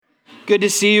Good to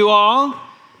see you all.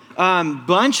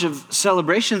 Bunch of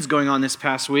celebrations going on this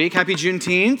past week. Happy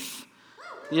Juneteenth.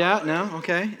 Yeah, no?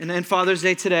 Okay. And then Father's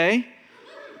Day today.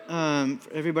 For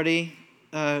everybody,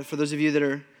 for those of you that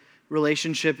are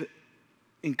relationship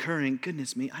incurring,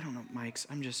 goodness me, I don't know mics.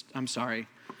 I'm sorry.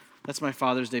 That's my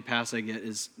Father's Day pass I get,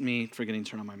 is me forgetting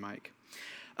to turn on my mic.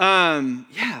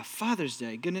 Father's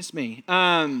Day, goodness me.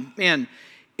 Man,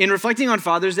 in reflecting on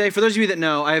Father's Day, for those of you that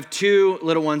know, I have two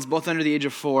little ones, both under the age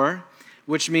of 4,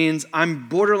 which means I'm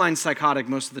borderline psychotic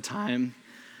most of the time.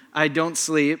 I don't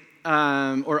sleep,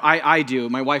 or I do,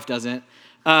 my wife doesn't.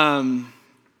 Man,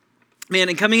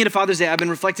 and coming into Father's Day, I've been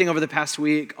reflecting over the past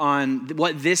week on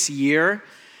what this year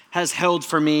has held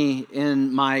for me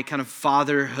in my kind of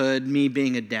fatherhood, me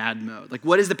being a dad mode. Like,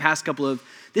 what is the past couple of,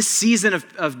 this season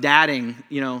of dadding,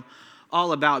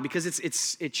 all about? Because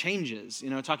it changes.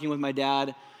 Talking with my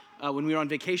dad when we were on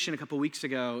vacation a couple weeks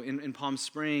ago in Palm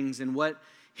Springs, and what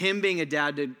him being a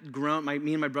dad to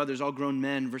me and my brothers, all grown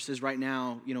men, versus right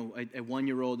now, a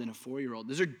 1-year-old and a 4-year-old.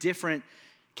 Those are different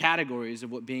categories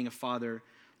of what being a father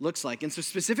looks like. And so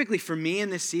specifically for me in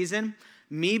this season,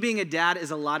 me being a dad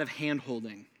is a lot of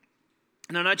hand-holding.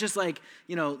 And I'm not just like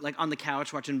on the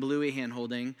couch watching Bluey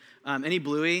hand-holding. Any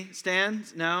Bluey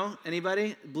stands? No?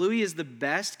 Anybody? Bluey is the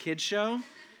best kids show.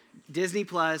 Disney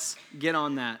Plus, get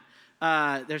on that.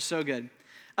 They're so good.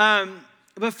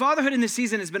 But fatherhood in this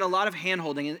season has been a lot of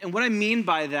hand-holding. And what I mean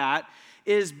by that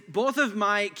is both of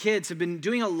my kids have been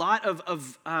doing a lot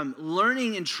of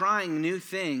learning and trying new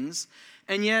things,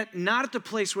 and yet not at the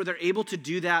place where they're able to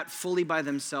do that fully by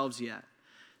themselves yet.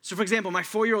 So for example, my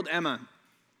 4-year-old Emma,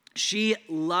 she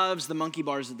loves the monkey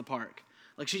bars at the park.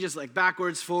 Like, she just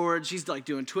backwards, forwards, she's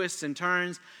doing twists and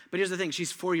turns. But here's the thing,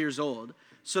 she's 4 years old.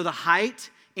 So the height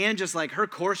and just her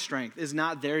core strength is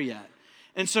not there yet.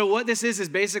 And so what this is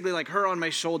basically her on my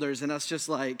shoulders and us just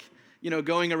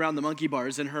going around the monkey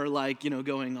bars and her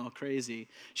going all crazy.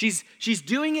 She's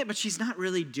doing it, but she's not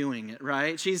really doing it,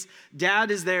 right?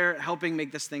 Dad is there helping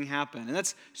make this thing happen. And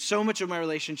that's so much of my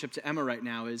relationship to Emma right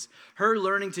now, is her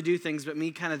learning to do things, but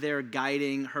me kind of there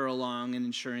guiding her along and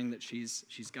ensuring that she's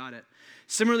got it.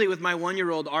 Similarly with my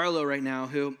 1-year-old Arlo right now,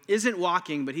 who isn't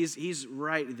walking, but he's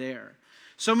right there.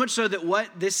 So much so that what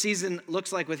this season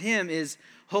looks like with him is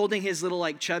holding his little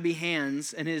chubby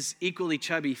hands and his equally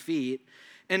chubby feet,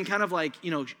 and kind of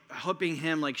helping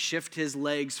him shift his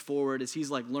legs forward as he's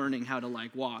learning how to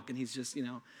walk. And he's just,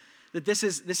 that this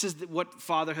is what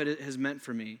fatherhood has meant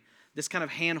for me. This kind of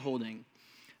hand holding,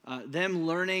 them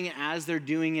learning as they're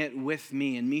doing it with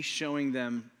me and me showing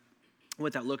them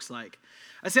what that looks like.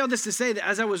 I say all this to say that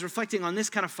as I was reflecting on this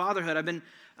kind of fatherhood, I've been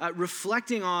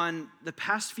reflecting on the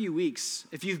past few weeks,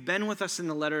 if you've been with us in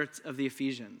the letter of the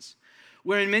Ephesians,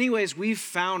 where in many ways we've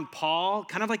found Paul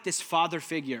kind of like this father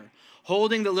figure,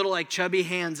 holding the little chubby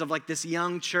hands of this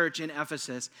young church in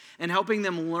Ephesus and helping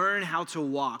them learn how to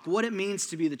walk, what it means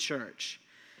to be the church.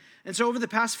 And so over the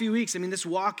past few weeks, this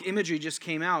walk imagery just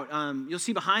came out. You'll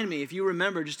see behind me, if you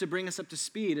remember, just to bring us up to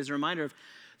speed as a reminder of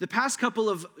the past couple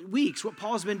of weeks, what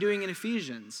Paul's been doing in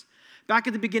Ephesians. Back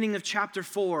at the beginning of chapter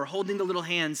 4, holding the little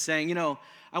hands, saying,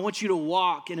 I want you to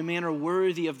walk in a manner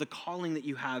worthy of the calling that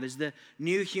you have as the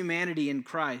new humanity in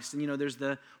Christ. And there's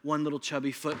the one little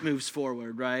chubby foot moves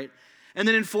forward, right? And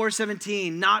then in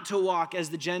 4:17, not to walk as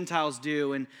the Gentiles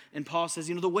do. And Paul says,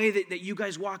 the way that you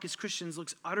guys walk as Christians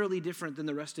looks utterly different than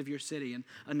the rest of your city. And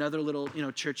another little,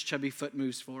 church chubby foot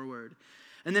moves forward.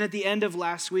 And then at the end of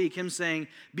last week, him saying,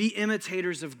 be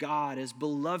imitators of God as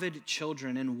beloved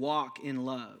children and walk in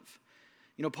love.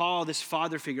 Paul, this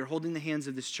father figure holding the hands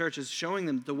of this church, is showing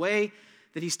them the way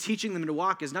that he's teaching them to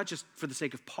walk is not just for the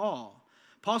sake of Paul.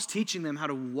 Paul's teaching them how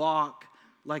to walk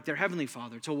like their heavenly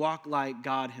Father, to walk like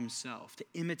God himself, to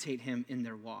imitate him in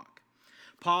their walk.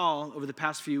 Paul, over the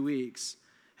past few weeks,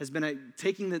 has been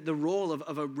taking the role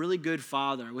of a really good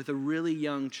father with a really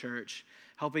young church,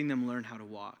 helping them learn how to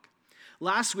walk.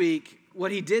 Last week,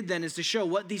 what he did then is to show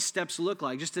what these steps look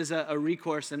like, just as a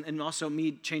recourse, and also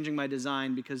me changing my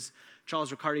design because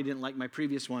Charles Riccardi didn't like my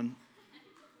previous one.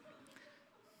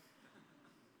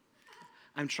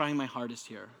 I'm trying my hardest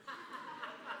here.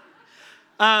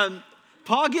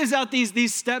 Paul gives out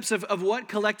these steps of what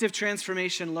collective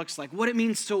transformation looks like, what it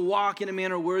means to walk in a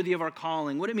manner worthy of our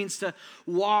calling, what it means to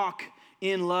walk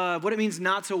in love, what it means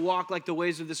not to walk like the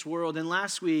ways of this world. And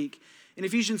last week, in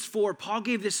Ephesians 4, Paul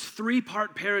gave this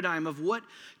 3-part paradigm of what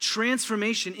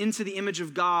transformation into the image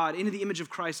of God, into the image of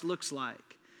Christ looks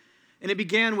like. And it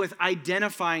began with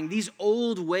identifying these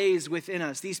old ways within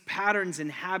us, these patterns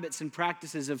and habits and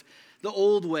practices of the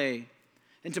old way,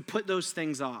 and to put those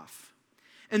things off.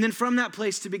 And then from that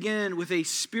place to begin with a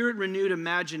spirit-renewed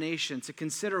imagination to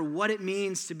consider what it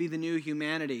means to be the new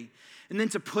humanity, and then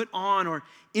to put on or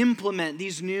implement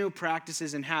these new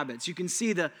practices and habits. You can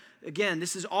see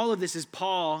all of this is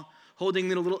Paul holding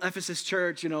the little Ephesus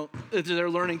church, they're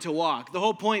learning to walk. The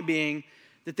whole point being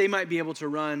that they might be able to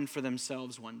run for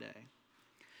themselves one day.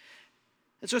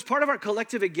 And so as part of our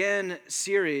Collective Again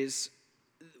series,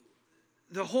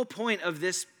 the whole point of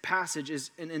this passage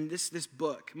is, in this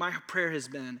book, my prayer has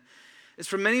been, is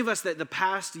for many of us that the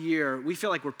past year, we feel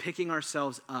like we're picking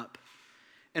ourselves up.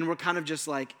 And we're kind of just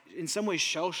like, in some ways,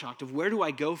 shell-shocked of where do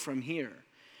I go from here?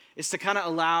 Is to kind of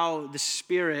allow the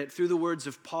Spirit, through the words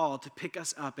of Paul, to pick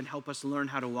us up and help us learn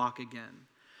how to walk again.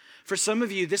 For some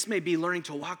of you, this may be learning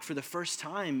to walk for the first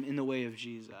time in the way of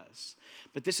Jesus.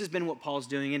 But this has been what Paul's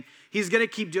doing, and he's going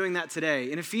to keep doing that today.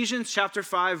 In Ephesians chapter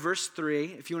 5, verse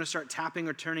 3, if you want to start tapping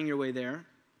or turning your way there,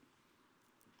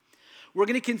 we're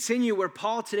going to continue where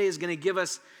Paul today is going to give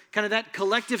us kind of that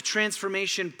collective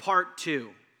transformation part 2.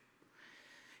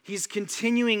 He's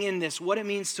continuing in this, what it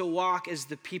means to walk as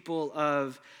the people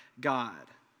of God.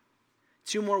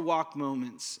 2 more walk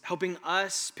moments, helping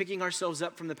us, picking ourselves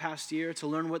up from the past year to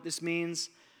learn what this means,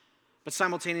 but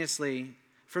simultaneously,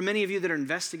 for many of you that are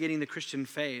investigating the Christian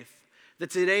faith, that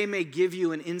today may give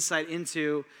you an insight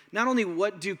into not only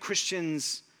what do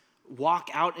Christians walk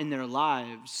out in their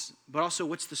lives, but also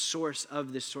what's the source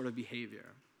of this sort of behavior.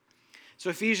 So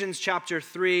Ephesians chapter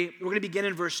 3, we're going to begin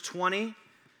in verse 20.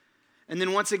 And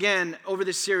then once again, over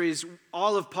this series,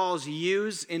 all of Paul's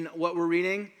yous in what we're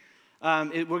reading,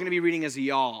 we're going to be reading as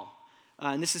y'all.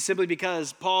 And this is simply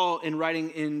because Paul, in writing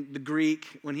in the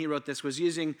Greek, when he wrote this, was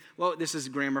using, this is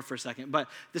grammar for a second, but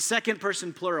the second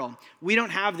person plural. We don't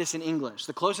have this in English.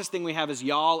 The closest thing we have is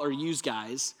y'all or yous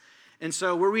guys. And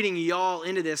so we're reading y'all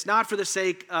into this, not for the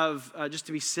sake of just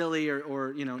to be silly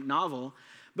or novel,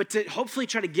 but to hopefully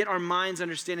try to get our minds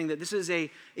understanding that this is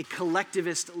a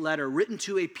collectivist letter written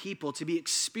to a people to be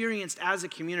experienced as a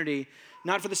community,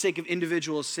 not for the sake of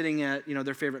individuals sitting at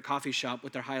their favorite coffee shop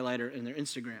with their highlighter and their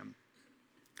Instagram.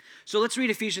 So let's read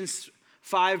Ephesians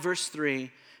 5, verse 3,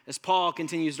 as Paul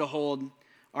continues to hold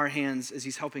our hands as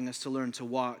he's helping us to learn to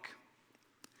walk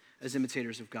as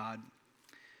imitators of God.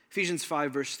 Ephesians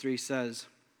 5, verse 3 says,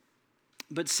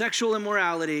 "But sexual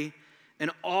immorality and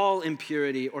all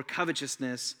impurity or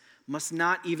covetousness must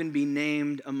not even be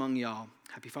named among y'all."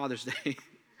 Happy Father's Day.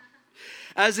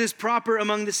 "As is proper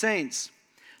among the saints.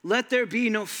 Let there be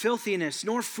no filthiness,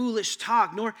 nor foolish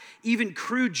talk, nor even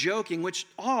crude joking, which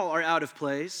all are out of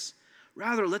place.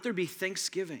 Rather, let there be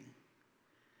thanksgiving.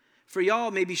 For y'all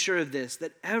may be sure of this,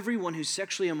 that everyone who's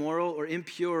sexually immoral or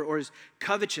impure or is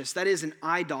covetous, that is an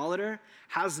idolater,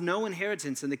 has no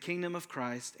inheritance in the kingdom of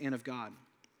Christ and of God.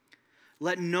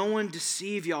 Let no one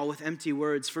deceive y'all with empty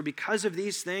words, for because of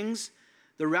these things,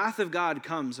 the wrath of God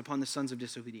comes upon the sons of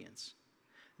disobedience.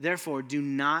 Therefore, do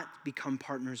not become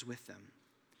partners with them.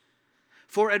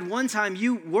 For at one time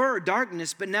you were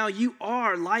darkness, but now you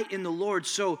are light in the Lord,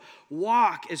 so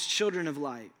walk as children of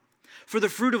light. For the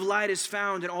fruit of light is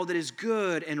found in all that is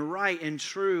good and right and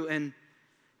true, and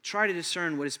try to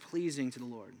discern what is pleasing to the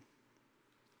Lord.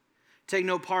 Take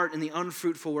no part in the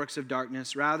unfruitful works of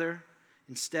darkness, rather,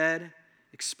 instead,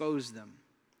 expose them.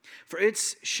 For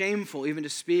it's shameful even to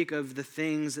speak of the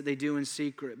things that they do in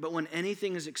secret. But when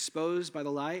anything is exposed by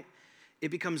the light, it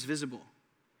becomes visible.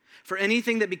 For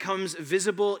anything that becomes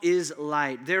visible is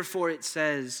light. Therefore it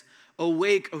says,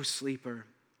 'Awake, O sleeper,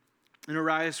 and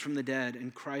arise from the dead,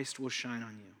 and Christ will shine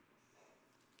on you.'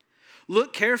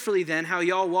 Look carefully then how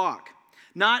y'all walk,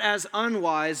 not as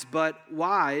unwise, but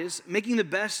wise, making the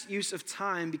best use of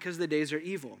time because the days are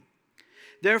evil.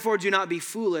 Therefore do not be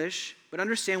foolish, but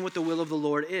understand what the will of the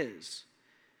Lord is.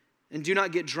 And do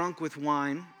not get drunk with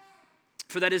wine,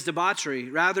 for that is debauchery.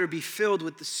 Rather be filled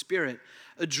with the Spirit,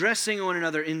 addressing one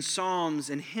another in psalms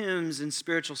and hymns and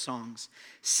spiritual songs,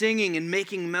 singing and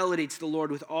making melody to the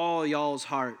Lord with all y'all's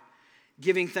heart,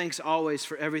 giving thanks always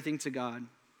for everything to God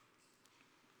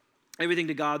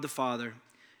the Father,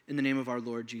 in the name of our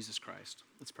Lord Jesus Christ."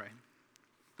 Let's pray.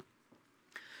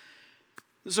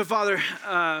 So Father,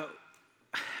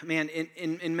 man,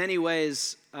 in many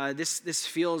ways, this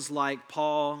feels like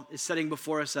Paul is setting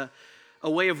before us a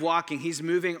way of walking. He's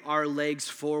moving our legs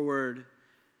forward.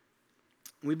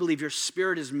 We believe your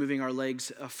Spirit is moving our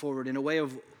legs forward in a way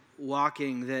of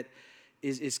walking that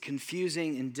is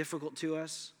confusing and difficult to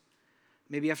us.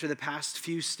 Maybe after the past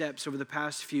few steps over the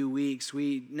past few weeks,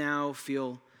 we now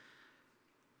feel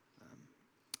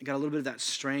got a little bit of that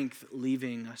strength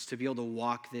leaving us to be able to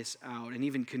walk this out, and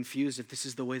even confused if this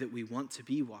is the way that we want to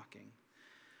be walking.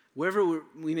 Wherever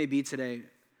we may be today,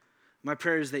 my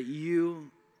prayer is that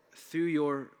you through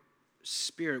your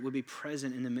Spirit, would be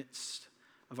present in the midst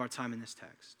of our time in this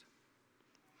text.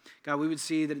 God, we would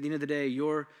see that at the end of the day,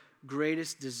 your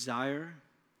greatest desire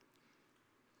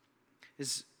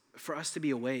is for us to be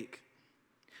awake,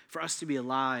 for us to be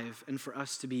alive, and for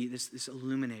us to be this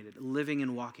illuminated, living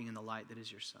and walking in the light that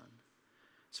is your Son.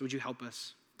 So would you help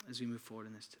us as we move forward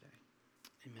in this today?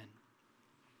 Amen.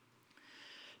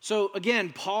 So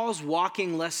again, Paul's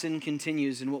walking lesson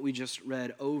continues in what we just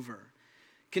read over.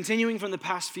 Continuing from the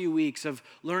past few weeks of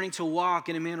learning to walk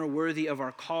in a manner worthy of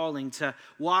our calling, to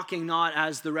walking not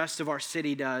as the rest of our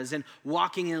city does, and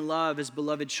walking in love as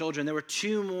beloved children. There were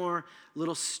two more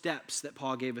little steps that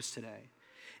Paul gave us today.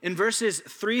 In verses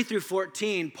 3 through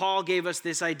 14, Paul gave us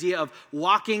this idea of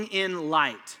walking in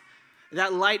light.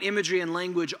 That light imagery and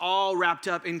language all wrapped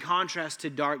up in contrast to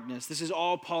darkness. This is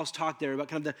all Paul's talk there about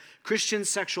kind of the Christian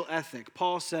sexual ethic.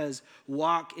 Paul says,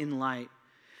 walk in light.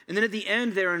 And then at the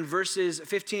end there in verses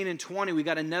 15 and 20, we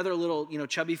got another little,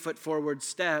 chubby foot forward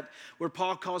step where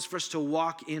Paul calls for us to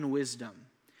walk in wisdom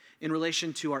in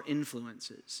relation to our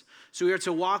influences. So we are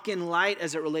to walk in light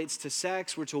as it relates to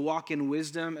sex. We're to walk in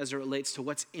wisdom as it relates to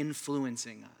what's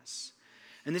influencing us.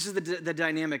 And this is the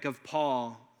dynamic of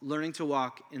Paul learning to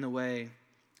walk in the way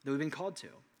that we've been called to.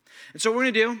 And so what we're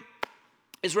going to do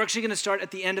is we're actually going to start at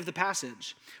the end of the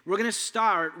passage. We're going to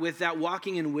start with that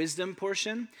walking in wisdom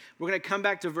portion. We're going to come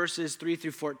back to verses 3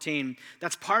 through 14.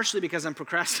 That's partially because I'm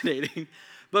procrastinating,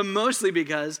 but mostly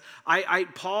because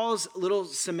Paul's little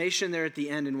summation there at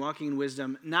the end in walking in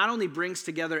wisdom not only brings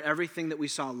together everything that we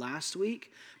saw last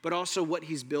week, but also what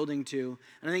he's building to.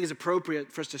 And I think it's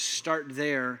appropriate for us to start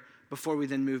there before we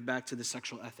then move back to the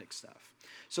sexual ethics stuff.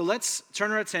 So let's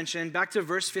turn our attention back to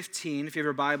verse 15, if you have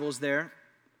your Bibles there,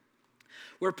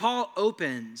 where Paul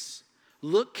opens,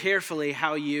 look carefully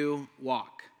how you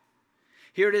walk.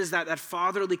 Here it is, that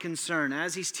fatherly concern.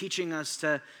 As he's teaching us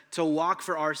to walk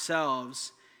for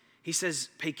ourselves, he says,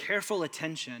 pay careful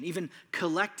attention, even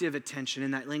collective attention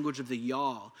in that language of the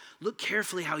y'all. Look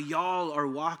carefully how y'all are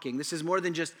walking. This is more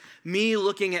than just me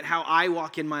looking at how I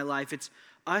walk in my life. It's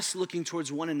us looking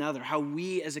towards one another, how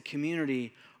we as a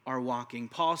community are walking.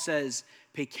 Paul says,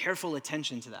 pay careful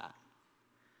attention to that.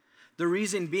 The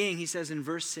reason being, he says in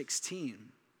verse 16,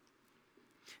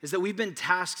 is that we've been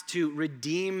tasked to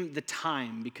redeem the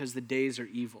time because the days are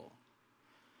evil.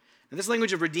 And this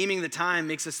language of redeeming the time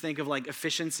makes us think of like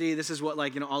efficiency. This is what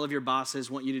all of your bosses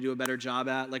want you to do a better job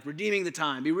at, like redeeming the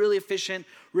time. Be really efficient,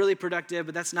 really productive,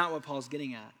 but that's not what Paul's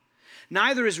getting at.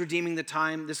 Neither is redeeming the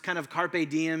time, this kind of carpe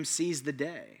diem, seize the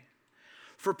day.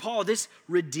 For Paul, this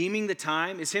redeeming the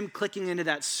time is him clicking into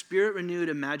that spirit-renewed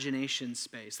imagination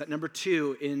space, that number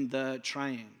 2 in the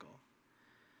triangle.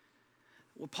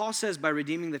 What Paul says by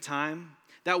redeeming the time,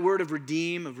 that word of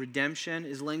redeem, of redemption,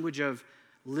 is language of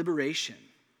liberation,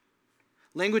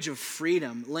 language of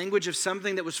freedom, language of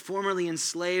something that was formerly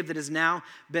enslaved that has now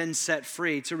been set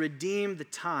free. To redeem the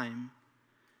time,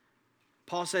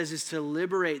 Paul says, is to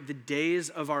liberate the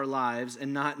days of our lives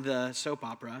and not the soap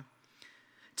opera.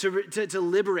 To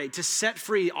liberate, to set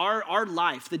free our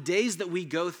life, the days that we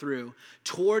go through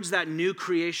towards that new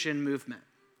creation movement.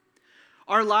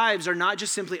 Our lives are not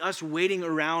just simply us waiting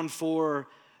around for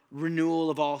renewal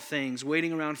of all things,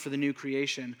 waiting around for the new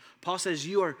creation. Paul says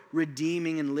you are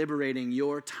redeeming and liberating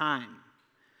your time,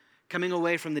 coming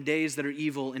away from the days that are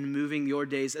evil and moving your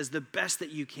days as the best that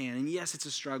you can. And yes, it's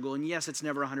a struggle, and yes, it's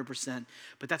never 100%,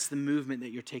 but that's the movement that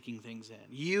you're taking things in.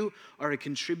 You are a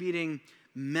contributing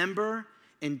member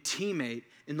and teammate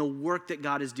in the work that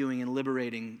God is doing in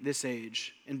liberating this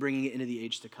age and bringing it into the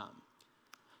age to come.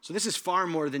 So this is far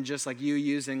more than just like you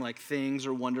using like Things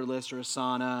or Wunderlist or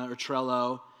Asana or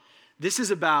Trello. This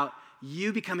is about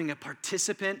you becoming a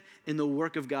participant in the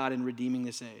work of God in redeeming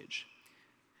this age.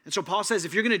 And so Paul says,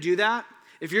 if you're going to do that,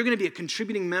 if you're going to be a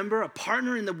contributing member, a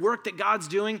partner in the work that God's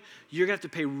doing, you're going to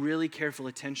have to pay really careful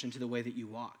attention to the way that you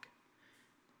walk,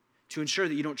 to ensure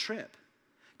that you don't trip,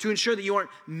 to ensure that you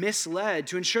aren't misled,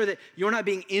 to ensure that you're not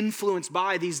being influenced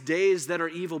by these days that are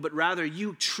evil, but rather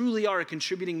you truly are a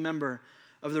contributing member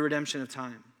of the redemption of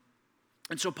time.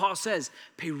 And so Paul says,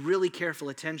 pay really careful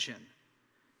attention.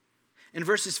 In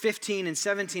verses 15 and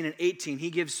 17 and 18, he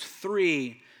gives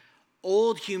 3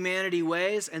 old humanity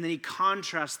ways, and then he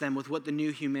contrasts them with what the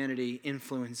new humanity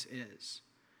influence is.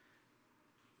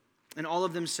 And all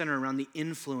of them center around the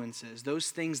influences,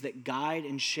 those things that guide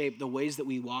and shape the ways that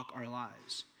we walk our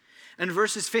lives. In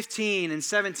verses 15 and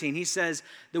 17, he says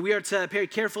that we are to pay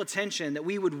careful attention, that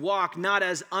we would walk not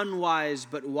as unwise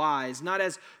but wise, not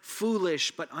as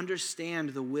foolish but understand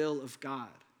the will of God.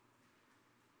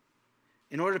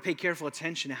 In order to pay careful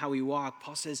attention to how we walk,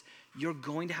 Paul says you're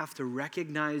going to have to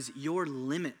recognize your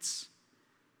limits.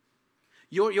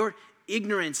 Your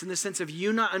ignorance in the sense of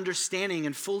you not understanding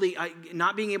and fully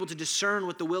not being able to discern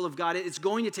what the will of God is, it's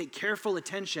going to take careful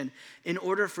attention in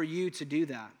order for you to do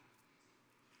that.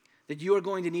 That you are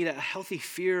going to need a healthy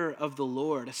fear of the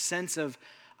Lord, a sense of,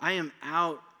 I am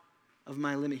out of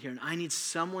my limit here, and I need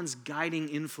someone's guiding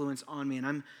influence on me,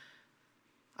 and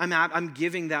I'm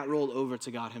giving that role over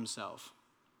to God himself.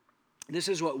 This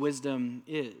is what wisdom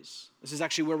is. This is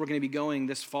actually where we're going to be going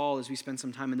this fall as we spend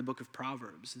some time in the book of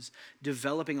Proverbs, is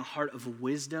developing a heart of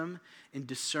wisdom and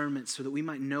discernment so that we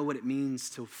might know what it means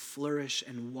to flourish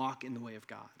and walk in the way of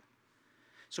God.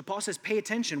 So Paul says, pay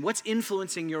attention. What's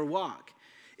influencing your walk?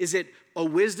 Is it a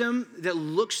wisdom that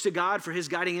looks to God for his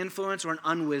guiding influence, or an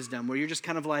unwisdom where you're just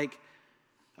kind of like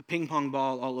a ping pong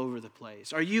ball all over the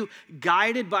place? Are you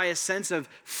guided by a sense of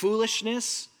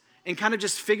foolishness and kind of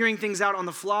just figuring things out on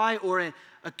the fly, or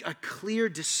a clear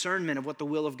discernment of what the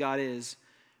will of God is,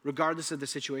 regardless of the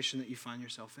situation that you find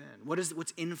yourself in?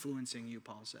 What's influencing you,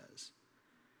 Paul says.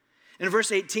 In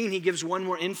verse 18, he gives one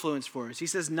more influence for us. He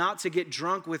says not to get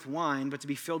drunk with wine, but to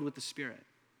be filled with the Spirit.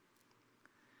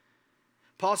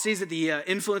 Paul sees that the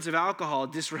influence of alcohol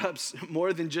disrupts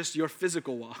more than just your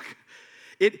physical walk.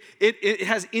 It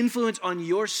has influence on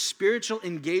your spiritual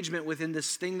engagement within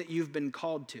this thing that you've been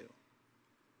called to.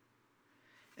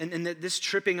 And that this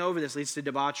tripping over this leads to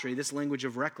debauchery, this language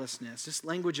of recklessness, this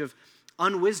language of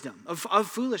unwisdom, of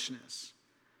foolishness.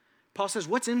 Paul says,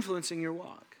 what's influencing your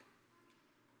walk?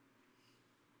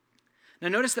 Now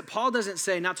notice that Paul doesn't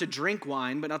say not to drink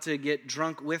wine, but not to get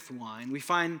drunk with wine. We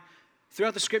find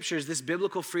throughout the scriptures this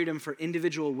biblical freedom for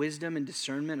individual wisdom and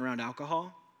discernment around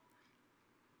alcohol.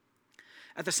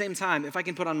 At the same time, if I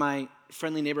can put on my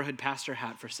friendly neighborhood pastor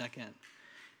hat for a second,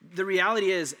 the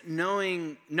reality is,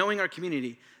 knowing our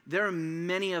community, there are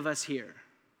many of us here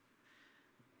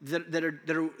that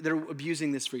are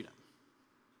abusing this freedom.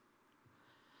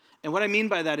 And what I mean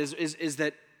by that is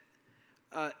that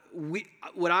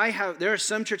there are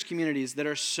some church communities that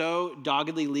are so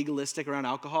doggedly legalistic around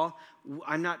alcohol.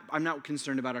 I'm not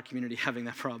concerned about our community having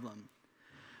that problem.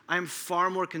 I'm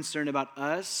far more concerned about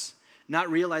us not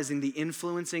realizing the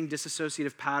influencing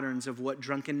disassociative patterns of what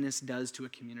drunkenness does to a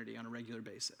community on a regular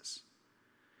basis.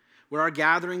 Where our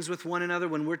gatherings with one another,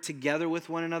 when we're together with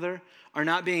one another, are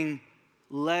not being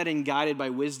led and guided by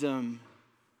wisdom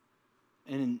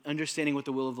and understanding what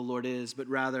the will of the Lord is, but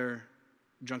rather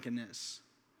drunkenness.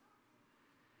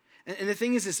 And the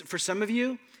thing is for some of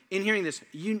you, in hearing this,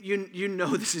 you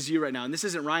know this is you right now. And this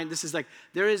isn't Ryan. This is like,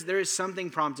 there is something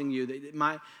prompting you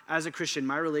that as a Christian,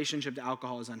 my relationship to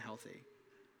alcohol is unhealthy.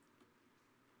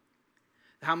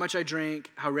 How much I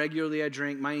drink, how regularly I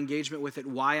drink, my engagement with it,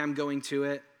 why I'm going to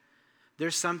it.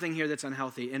 There's something here that's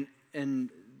unhealthy. And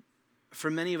for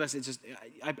many of us, it's just,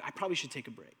 I probably should take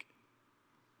a break.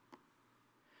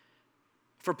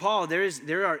 For Paul,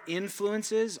 there are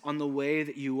influences on the way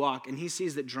that you walk, and he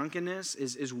sees that drunkenness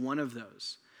is one of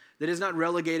those. That is not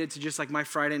relegated to just like my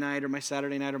Friday night or my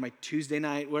Saturday night or my Tuesday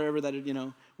night, wherever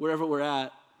we're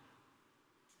at.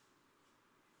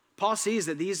 Paul sees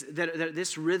that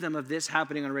this rhythm of this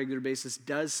happening on a regular basis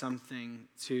does something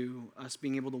to us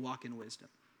being able to walk in wisdom.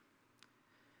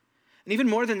 And even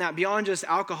more than that, beyond just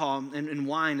alcohol and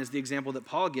wine as the example that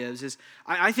Paul gives, is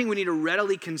I think we need to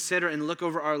readily consider and look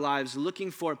over our lives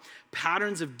looking for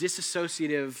patterns of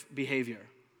dissociative behavior.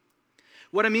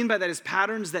 What I mean by that is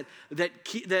patterns that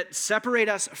separate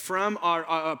us from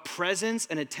our presence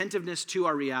and attentiveness to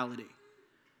our reality.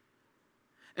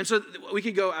 And so we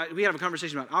have a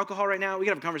conversation about alcohol right now, we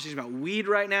could have a conversation about weed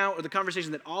right now, or the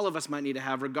conversation that all of us might need to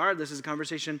have regardless is a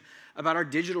conversation about our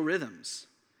digital rhythms.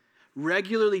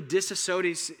 Regularly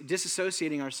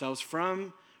disassociating ourselves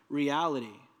from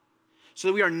reality so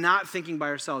that we are not thinking by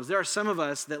ourselves. There are some of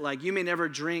us that you may never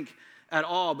drink at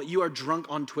all, but you are drunk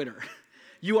on Twitter.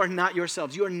 You are not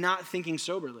yourselves. You are not thinking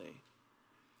soberly.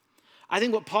 I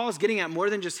think what Paul is getting at, more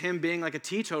than just him being like a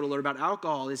teetotaler about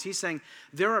alcohol, is he's saying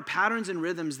there are patterns and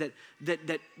rhythms that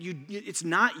it's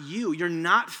not you. You're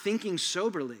not thinking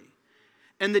soberly.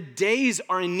 And the days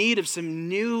are in need of some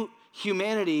new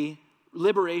humanity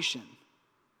liberation.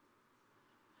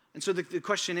 And so the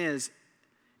question is,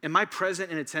 am I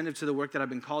present and attentive to the work that I've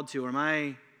been called to, or am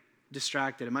I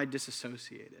distracted? Am I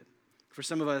disassociated? For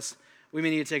some of us, we may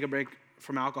need to take a break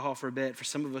from alcohol for a bit. For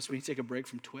some of us, we need to take a break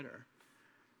from Twitter.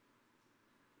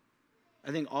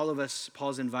 I think all of us,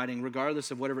 Paul's inviting,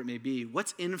 regardless of whatever it may be,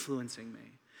 what's influencing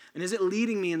me? And is it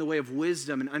leading me in the way of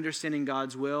wisdom and understanding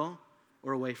God's will,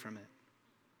 or away from it?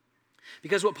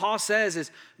 Because what Paul says is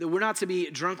that we're not to be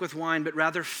drunk with wine, but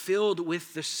rather filled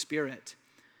with the Spirit.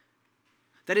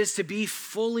 That is to be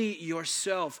fully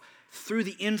yourself, through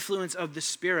the influence of the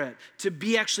Spirit, to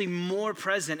be actually more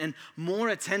present and more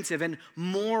attentive and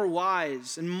more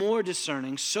wise and more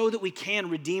discerning so that we can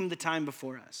redeem the time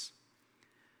before us.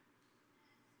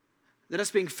 That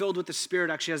us being filled with the Spirit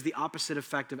actually has the opposite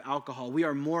effect of alcohol. We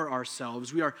are more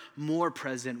ourselves. We are more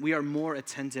present. We are more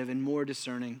attentive and more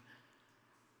discerning.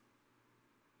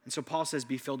 And so Paul says,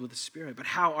 be filled with the Spirit. But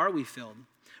how are we filled?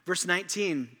 Verse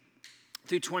 19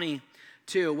 through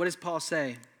 22, what does Paul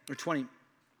say? Or 20.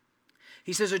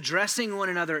 He says, addressing one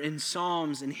another in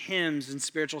psalms and hymns and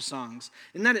spiritual songs.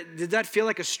 Did that feel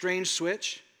like a strange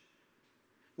switch?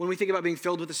 When we think about being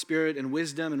filled with the Spirit and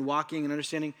wisdom and walking and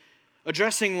understanding,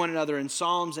 addressing one another in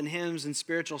psalms and hymns and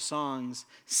spiritual songs,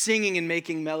 singing and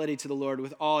making melody to the Lord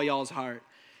with all y'all's heart,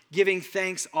 giving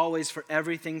thanks always for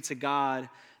everything to God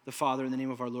the Father in the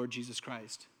name of our Lord Jesus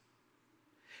Christ.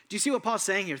 Do you see what Paul's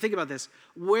saying here? Think about this.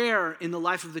 Where in the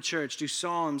life of the church do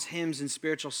psalms, hymns, and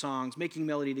spiritual songs, making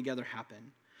melody together,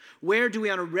 happen? Where do we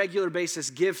on a regular basis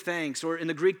give thanks? Or in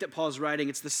the Greek that Paul's writing,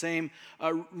 it's the same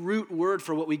root word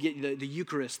for what we get, the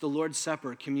Eucharist, the Lord's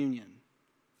Supper, communion.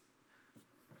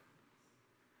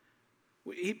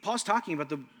 Paul's talking about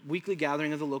the weekly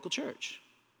gathering of the local church.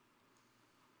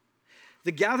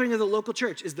 The gathering of the local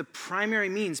church is the primary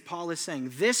means, Paul is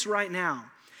saying. This right now,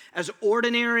 as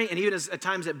ordinary and even as at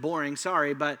times boring,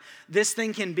 but this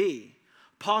thing can be.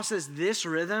 Paul says this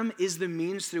rhythm is the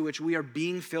means through which we are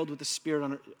being filled with the Spirit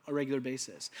on a regular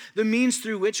basis. The means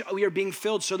through which we are being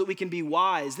filled so that we can be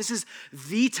wise. This is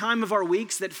the time of our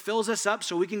weeks that fills us up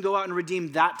so we can go out and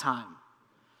redeem that time.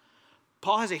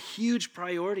 Paul has a huge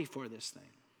priority for this thing.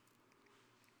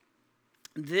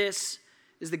 This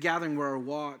is the gathering where our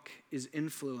walk is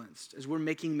influenced. As we're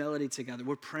making melody together,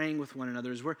 we're praying with one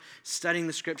another, as we're studying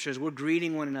the scriptures, we're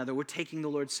greeting one another, we're taking the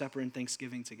Lord's Supper and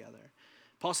Thanksgiving together.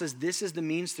 Paul says this is the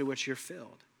means through which you're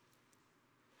filled.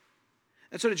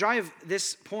 And so to drive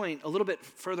this point a little bit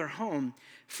further home,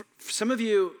 some of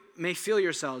you may feel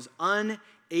yourselves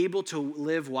unable to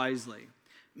live wisely.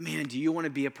 Man, do you want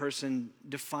to be a person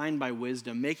defined by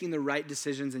wisdom, making the right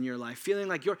decisions in your life, feeling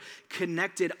like you're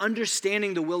connected,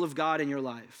 understanding the will of God in your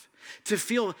life, to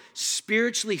feel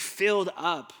spiritually filled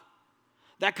up,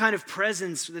 that kind of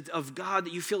presence of God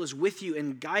that you feel is with you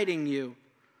and guiding you.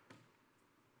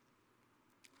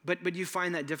 But you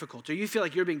find that difficult, or you feel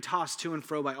like you're being tossed to and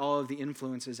fro by all of the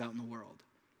influences out in the world.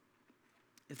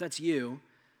 If that's you,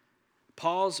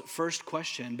 Paul's first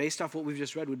question, based off what we've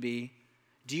just read, would be,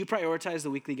 do you prioritize the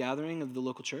weekly gathering of the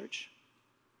local church?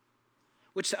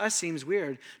 Which to us seems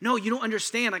weird. No, you don't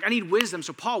understand. Like, I need wisdom.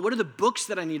 So Paul, what are the books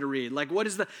that I need to read? Like,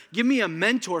 give me a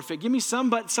mentor fit. Give me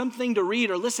something to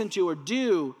read or listen to or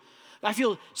do. I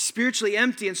feel spiritually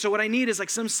empty. And so what I need is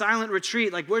like some silent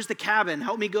retreat. Like, where's the cabin?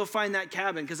 Help me go find that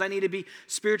cabin because I need to be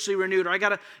spiritually renewed. Or I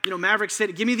got to, Maverick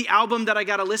City. Give me the album that I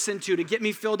got to listen to get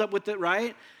me filled up with it,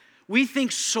 right? We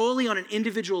think solely on an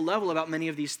individual level about many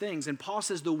of these things. And Paul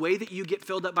says the way that you get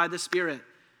filled up by the Spirit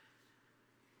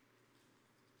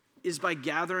is by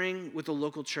gathering with the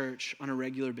local church on a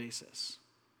regular basis.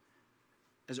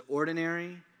 As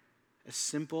ordinary, as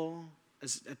simple,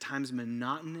 as at times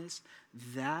monotonous,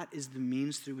 that is the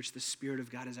means through which the Spirit of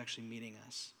God is actually meeting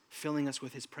us, filling us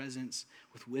with his presence,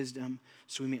 with wisdom,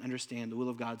 so we may understand the will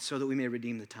of God, so that we may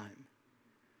redeem the time.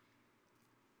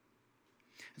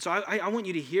 And so I want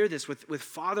you to hear this with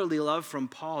fatherly love from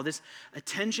Paul, this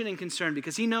attention and concern,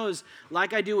 because he knows,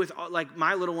 like I do with like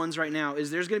my little ones right now,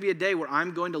 is there's going to be a day where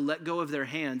I'm going to let go of their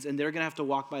hands and they're going to have to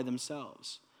walk by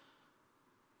themselves.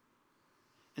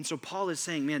 And so Paul is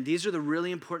saying, man, these are the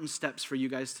really important steps for you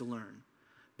guys to learn.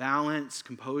 Balance,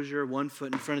 composure, one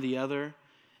foot in front of the other.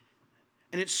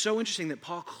 And it's so interesting that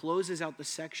Paul closes out the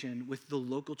section with the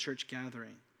local church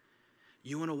gathering.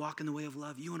 You want to walk in the way of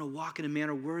love? You want to walk in a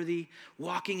manner worthy,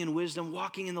 walking in wisdom,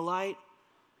 walking in the light?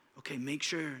 Okay, make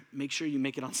sure you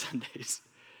make it on Sundays.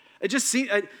 It just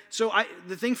seems,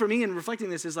 the thing for me in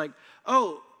reflecting this is like,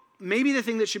 oh, maybe the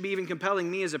thing that should be even compelling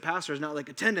me as a pastor is not like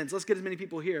attendance. Let's get as many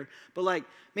people here. But like,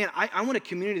 man, I want a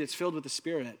community that's filled with the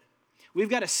Spirit. We've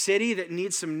got a city that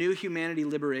needs some new humanity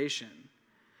liberation.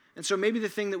 And so maybe the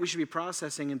thing that we should be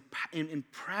processing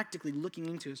and practically looking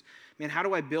into is, man, how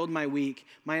do I build my week,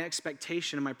 my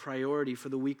expectation and my priority for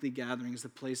the weekly gathering is the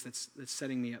place that's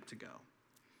setting me up to go.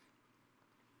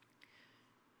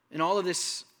 And all of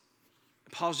this,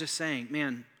 Paul's just saying,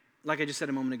 man, like I just said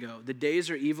a moment ago, the days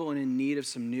are evil and in need of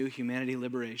some new humanity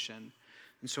liberation.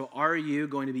 And so are you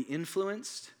going to be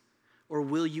influenced or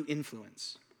will you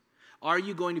influence? Are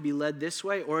you going to be led this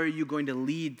way or are you going to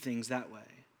lead things that way?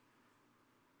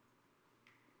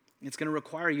 It's going to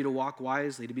require you to walk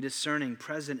wisely, to be discerning,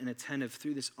 present, and attentive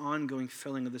through this ongoing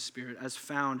filling of the Spirit as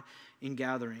found in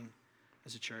gathering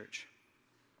as a church.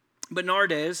 But in our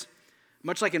days,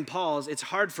 much like in Paul's, it's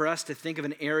hard for us to think of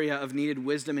an area of needed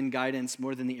wisdom and guidance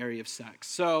more than the area of sex.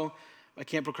 So I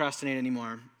can't procrastinate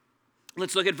anymore.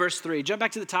 Let's look at verse 3. Jump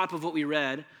back to the top of what we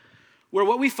read, where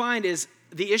what we find is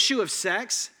the issue of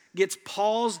sex gets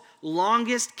Paul's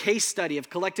longest case study of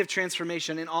collective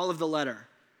transformation in all of the letter,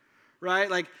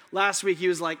 right? Like last week he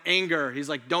was like anger. He's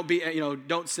like, don't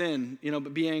sin,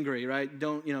 but be angry, right?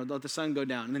 Don't let the sun go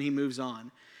down. And then he moves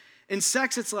on. In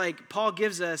sex, it's like Paul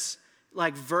gives us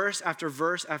like verse after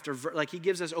verse after verse, like he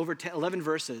gives us over 11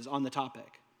 verses on the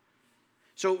topic.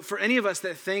 So for any of us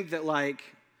that think that like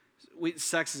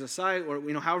sex is a side, or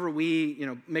however we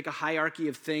make a hierarchy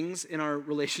of things in our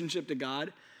relationship to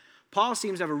God, Paul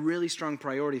seems to have a really strong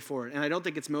priority for it. And I don't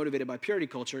think it's motivated by purity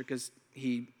culture because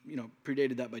he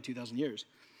predated that by 2,000 years.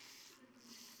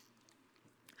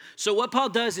 So what Paul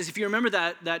does is, if you remember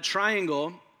that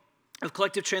triangle of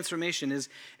collective transformation, is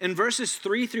in verses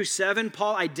 3 through 7,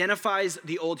 Paul identifies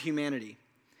the old humanity.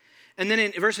 And then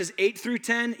in verses 8 through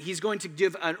 10, he's going to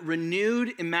give a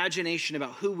renewed imagination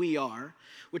about who we are,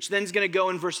 which then is going to go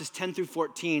in verses 10 through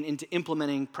 14 into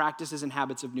implementing practices and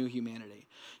habits of new humanity.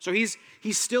 So he's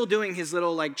still doing his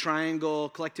little like triangle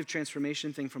collective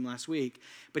transformation thing from last week,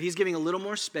 but he's giving a little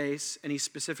more space, and he's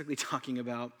specifically talking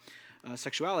about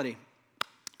sexuality.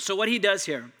 So what he does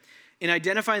here, in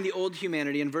identifying the old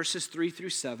humanity in verses 3 through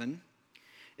 7,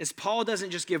 is Paul doesn't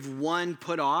just give one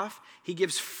put off, he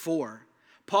gives 4.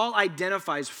 Paul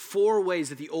identifies 4 ways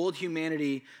that the old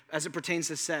humanity, as it pertains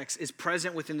to sex, is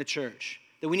present within the church,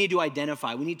 that we need to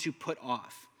identify, we need to put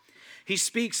off. He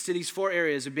speaks to these 4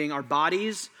 areas of being our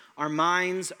bodies, our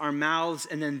minds, our mouths,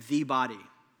 and then the body.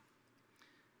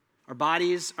 Our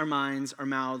bodies, our minds, our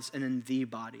mouths, and then the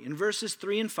body. In verses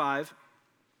 3 and 5,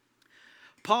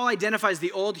 Paul identifies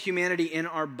the old humanity in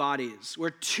our bodies, where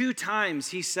 2 times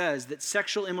he says that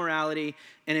sexual immorality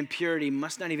and impurity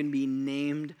must not even be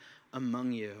named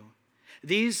among you.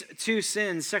 These 2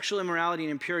 sins, sexual immorality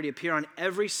and impurity, appear on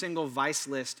every single vice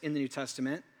list in the New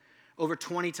Testament, over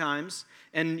 20 times,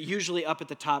 and usually up at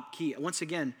the top key. Once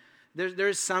again, there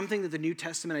is something that the New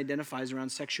Testament identifies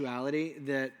around sexuality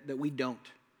that we don't.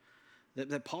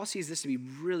 That Paul sees this to be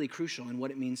really crucial in what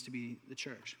it means to be the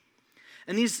church.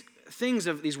 And these things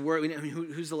of these words,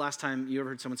 who's the last time you ever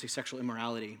heard someone say sexual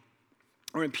immorality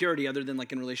or impurity other than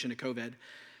like in relation to COVID?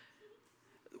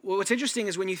 Well, what's interesting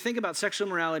is when you think about sexual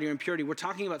immorality or impurity, we're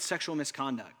talking about sexual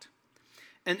misconduct.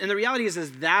 And the reality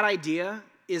is that idea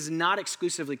is not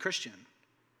exclusively Christian.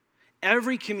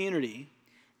 Every community,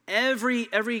 every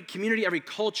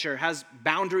culture has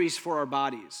boundaries for our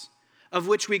bodies, of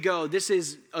which we go, this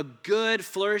is a good,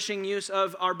 flourishing use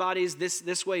of our bodies,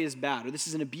 this way is bad, or this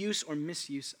is an abuse or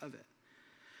misuse of it.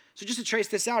 So just to trace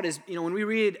this out is, when we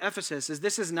read Ephesus,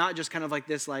 this is not just kind of like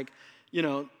this, like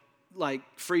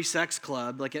free sex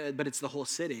club, but it's the whole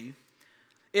city.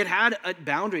 It had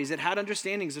boundaries, it had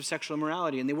understandings of sexual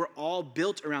immorality, and they were all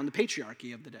built around the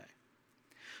patriarchy of the day.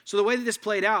 So the way that this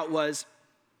played out was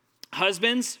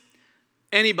husbands,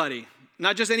 anybody,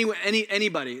 not just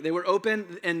anybody. They were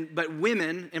open, but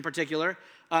women in particular,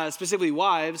 specifically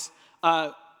wives,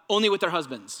 only with their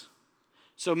husbands.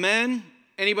 So men,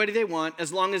 anybody they want,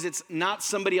 as long as it's not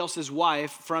somebody else's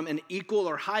wife from an equal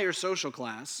or higher social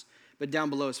class, but down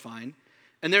below is fine.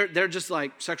 And they're just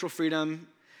like sexual freedom.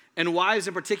 And wives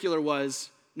in particular was,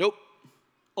 nope,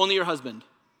 only your husband.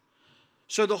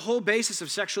 So the whole basis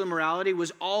of sexual immorality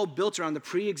was all built around the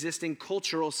pre-existing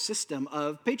cultural system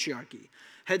of patriarchy.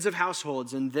 Heads of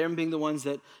households and them being the ones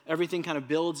that everything kind of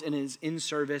builds and is in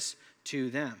service to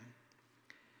them.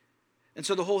 And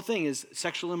so the whole thing is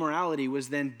sexual immorality was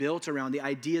then built around, the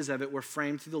ideas of it were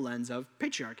framed through the lens of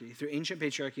patriarchy, through ancient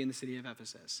patriarchy in the city of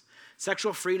Ephesus.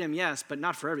 Sexual freedom, yes, but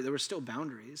not for everybody. There were still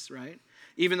boundaries, right?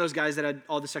 Even those guys that had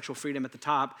all the sexual freedom at the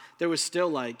top, there was still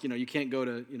like, you can't go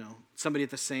to, somebody at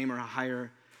the same or a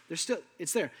higher,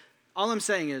 it's there. All I'm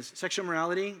saying is sexual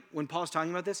immorality, when Paul's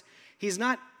talking about this, he's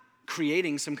not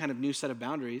creating some kind of new set of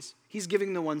boundaries. He's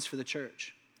giving the ones for the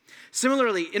church.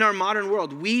 Similarly, in our modern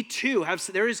world, we too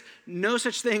there is no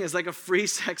such thing as like a free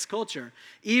sex culture.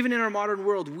 Even in our modern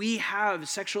world, we have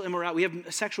sexual immorality, we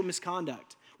have sexual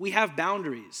misconduct. We have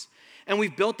boundaries, and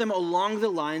we've built them along the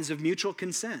lines of mutual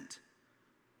consent.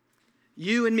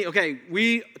 You and me, okay,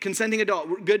 we consenting adult,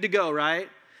 we're good to go, right?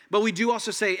 But we do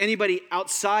also say anybody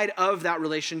outside of that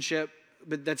relationship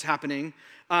that's happening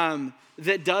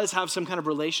that does have some kind of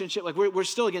relationship, like we're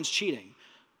still against cheating.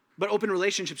 But open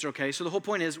relationships are okay. So the whole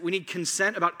point is we need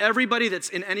consent about everybody that's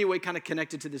in any way kind of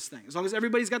connected to this thing. As long as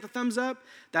everybody's got the thumbs up,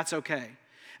 that's okay.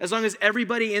 As long as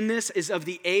everybody in this is of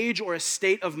the age or a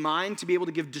state of mind to be able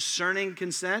to give discerning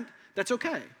consent, that's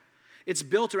okay. It's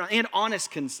built around, and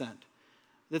honest consent,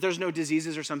 that there's no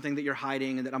diseases or something that you're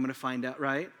hiding and that I'm going to find out,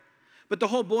 right? But the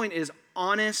whole point is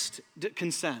honest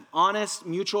consent, honest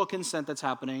mutual consent that's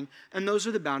happening, and those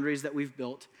are the boundaries that we've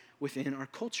built within our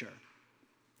culture.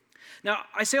 Now,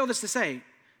 I say all this to say,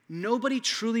 nobody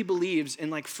truly believes in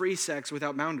like free sex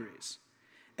without boundaries.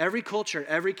 Every culture,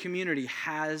 every community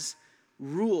has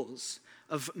rules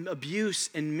of abuse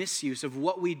and misuse of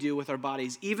what we do with our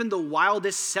bodies. Even the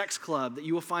wildest sex club that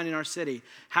you will find in our city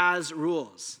has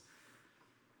rules.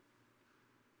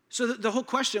 So the whole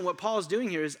question, what Paul is doing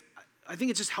here is, I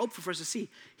think it's just helpful for us to see.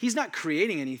 He's not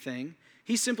creating anything.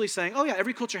 He's simply saying, oh yeah,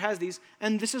 every culture has these,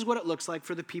 and this is what it looks like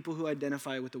for the people who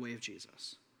identify with the way of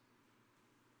Jesus.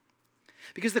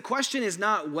 Because the question is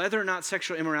not whether or not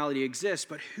sexual immorality exists,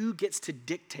 but who gets to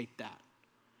dictate that?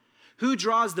 Who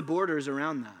draws the borders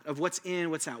around that of what's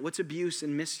in, what's out, what's abuse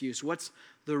and misuse, what's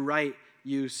the right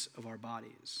use of our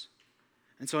bodies?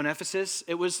 And so in Ephesus,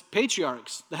 it was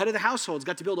patriarchs, the head of the households,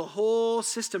 got to build a whole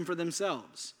system for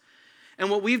themselves. And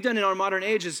what we've done in our modern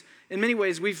age is, in many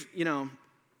ways, we've,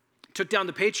 took down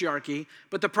the patriarchy,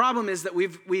 but the problem is that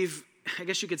we've I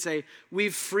guess you could say,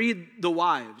 we've freed the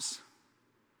wives.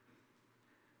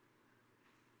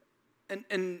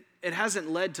 And it hasn't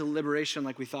led to liberation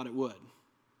like we thought it would.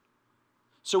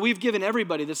 So we've given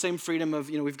everybody the same freedom of,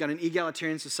 we've got an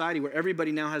egalitarian society where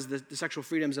everybody now has the sexual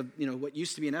freedoms of, what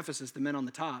used to be in Ephesus, the men on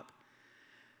the top.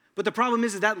 But the problem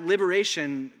is that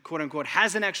liberation, quote unquote,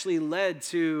 hasn't actually led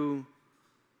to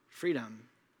freedom,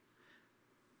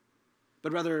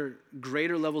 but rather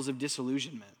greater levels of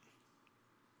disillusionment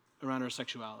around our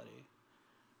sexuality.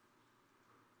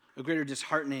 A greater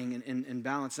disheartening and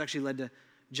balance. It's actually led to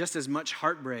just as much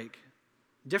heartbreak,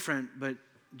 different, but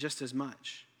just as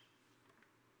much.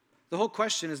 The whole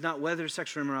question is not whether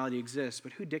sexual immorality exists,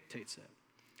 but who dictates it?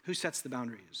 Who sets the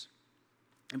boundaries?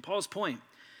 And Paul's point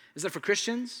is that for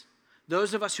Christians,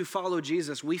 those of us who follow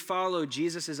Jesus, we follow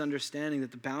Jesus' understanding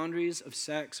that the boundaries of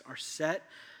sex are set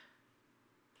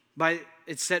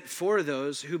for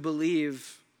those who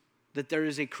believe that there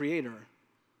is a creator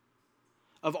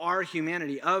of our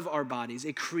humanity, of our bodies,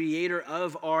 a creator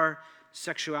of our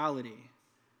sexuality,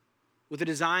 with a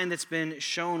design that's been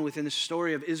shown within the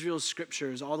story of Israel's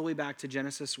scriptures all the way back to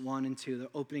Genesis 1 and 2, the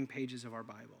opening pages of our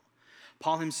Bible.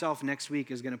 Paul himself next week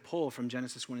is going to pull from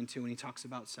Genesis 1 and 2 when he talks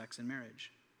about sex and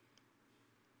marriage.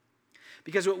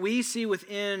 Because what we see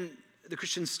within the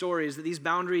Christian story is that these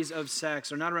boundaries of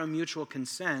sex are not around mutual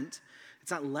consent.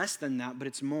 It's not less than that, but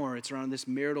it's more. It's around this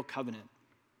marital covenant.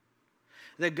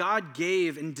 That God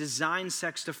gave and designed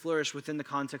sex to flourish within the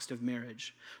context of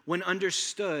marriage. When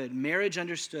marriage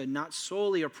understood not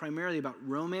solely or primarily about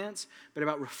romance, but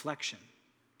about reflection.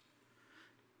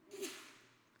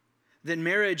 That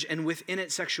marriage and within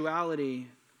it sexuality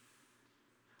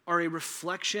are a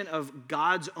reflection of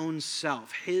God's own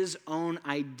self, his own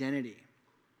identity.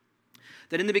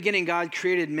 That in the beginning God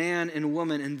created man and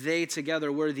woman and they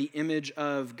together were the image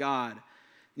of God.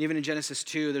 And even in Genesis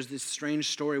 2, there's this strange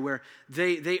story where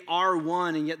they are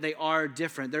one and yet they are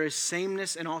different. There is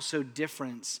sameness and also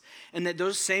difference. And that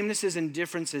those samenesses and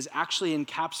differences actually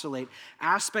encapsulate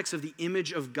aspects of the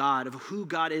image of God, of who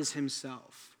God is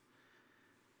himself.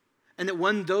 And that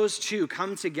when those two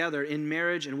come together in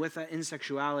marriage and with that in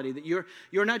sexuality, that you're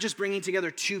not just bringing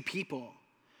together two people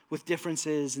with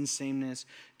differences and sameness,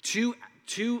 two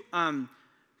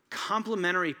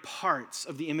complementary parts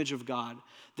of the image of God,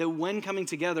 that when coming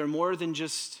together, more than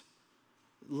just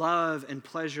love and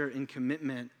pleasure and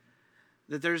commitment,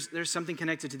 that there's something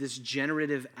connected to this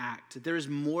generative act. That there is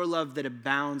more love that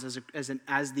abounds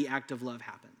as the act of love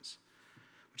happens.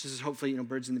 Which is hopefully,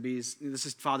 birds and the bees. This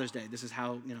is Father's Day. This is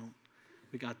how,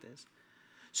 we got this.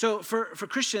 So for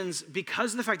Christians,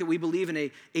 because of the fact that we believe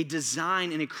in a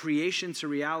design and a creation to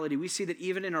reality, we see that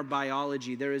even in our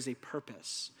biology, there is a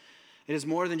purpose. It is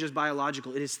more than just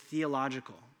biological. It is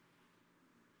theological.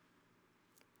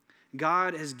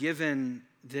 God has given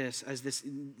this as this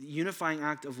unifying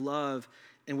act of love,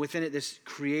 and within it, this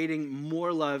creating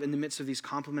more love in the midst of these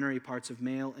complementary parts of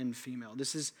male and female.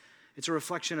 It's a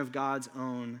reflection of God's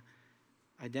own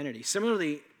identity.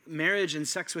 Similarly, marriage and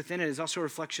sex within it is also a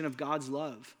reflection of God's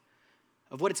love,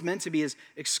 of what it's meant to be as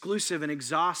exclusive and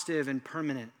exhaustive and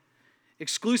permanent.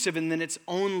 Exclusive, and then it's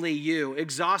only you.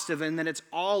 Exhaustive, and then it's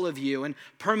all of you. And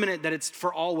permanent, that it's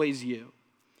for always you.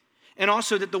 And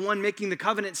also that the one making the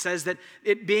covenant says that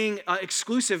it being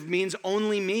exclusive means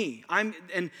only me. And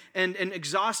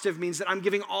exhaustive means that I'm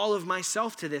giving all of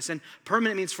myself to this. And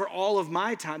permanent means for all of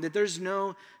my time, that there's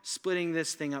no splitting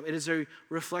this thing up. It is a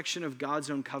reflection of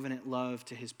God's own covenant love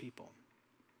to his people.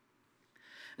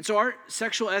 And so our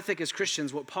sexual ethic as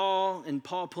Christians, what Paul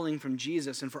pulling from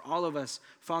Jesus, and for all of us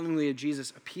following the way of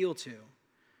Jesus appeal to,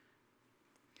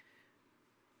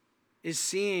 is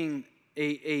seeing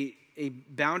a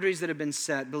boundaries that have been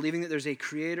set, believing that there's a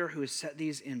creator who has set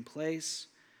these in place.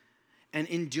 And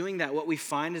in doing that, what we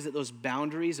find is that those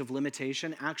boundaries of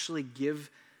limitation actually give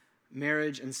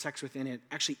marriage and sex within it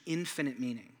actually infinite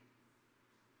meaning.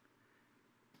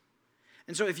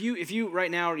 And so if you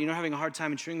right now are having a hard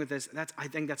time ensuring with this, I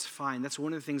think that's fine. That's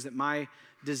one of the things that my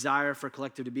desire for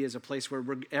Collective to be is a place where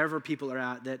wherever people are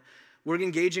at, that we're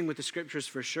engaging with the scriptures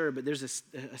for sure, but there's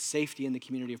a safety in the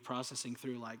community of processing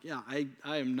through I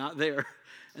am not there,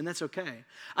 and that's okay.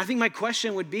 I think my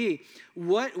question would be,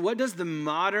 what does the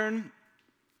modern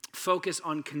focus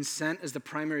on consent as the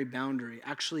primary boundary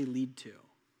actually lead to?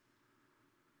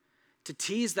 To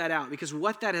tease that out, because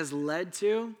what that has led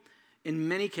to, in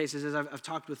many cases, as I've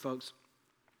talked with folks,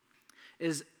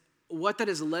 is what that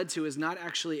has led to is not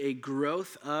actually a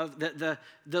growth of, the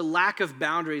lack of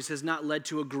boundaries has not led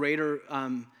to a greater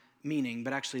meaning,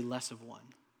 but actually less of one.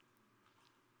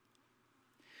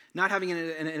 Not having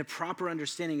a proper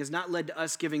understanding has not led to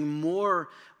us giving more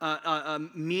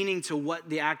meaning to what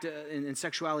the act in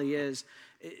sexuality is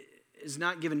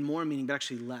not given more meaning, but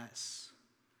actually less.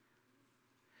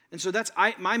 And so that's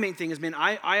my main thing is,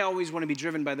 I always want to be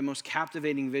driven by the most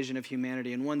captivating vision of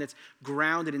humanity, and one that's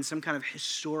grounded in some kind of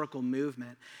historical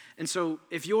movement. And so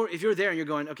if you're there and you're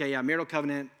going, okay, yeah, marital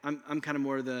covenant, I'm kind of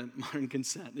more the modern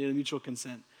consent, the mutual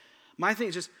consent. My thing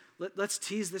is just, let's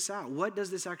tease this out. What does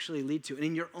this actually lead to? And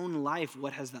in your own life,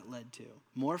 what has that led to?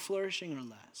 More flourishing or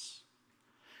less?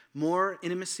 More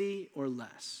intimacy or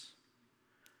less?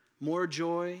 More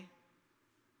joy?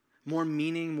 More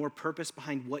meaning, more purpose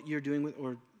behind what you're doing with,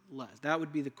 or less? That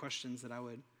would be the questions that I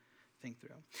would think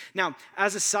through. Now,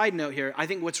 as a side note here, I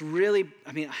think what's really,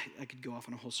 I could go off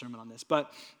on a whole sermon on this,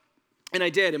 and I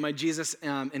did in my Jesus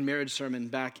and marriage sermon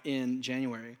back in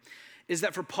January, is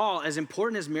that for Paul, as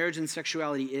important as marriage and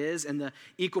sexuality is, and the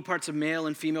equal parts of male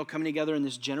and female coming together in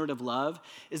this generative love,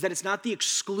 is that it's not the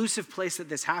exclusive place that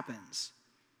this happens.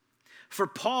 For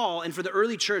Paul and for the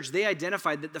early church, they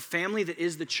identified that the family that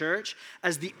is the church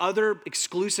as the other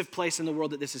exclusive place in the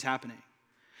world that this is happening.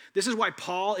 This is why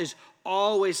Paul is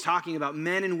always talking about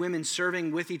men and women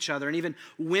serving with each other, and even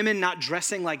women not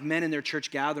dressing like men in their church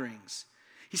gatherings.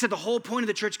 He said the whole point of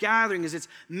the church gathering is it's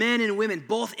men and women,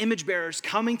 both image bearers,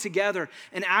 coming together,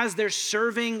 and as they're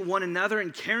serving one another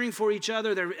and caring for each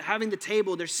other, they're having the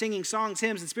table, they're singing songs,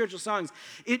 hymns, and spiritual songs.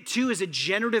 It too is a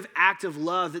generative act of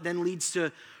love that then leads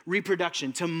to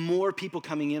reproduction, to more people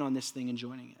coming in on this thing and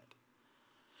joining it.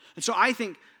 And so I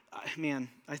think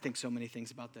so many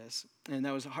things about this, and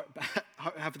that was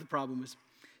half of the problem was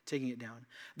taking it down.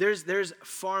 There's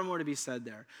far more to be said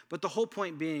there, but the whole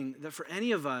point being that for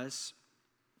any of us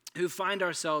who find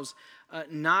ourselves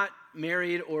not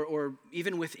married or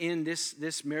even within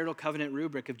this marital covenant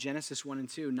rubric of Genesis 1 and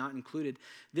 2, not included,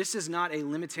 this is not a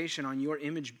limitation on your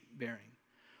image bearing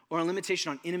or a limitation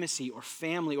on intimacy or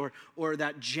family or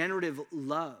that generative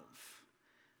love.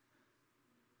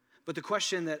 But the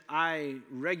question that I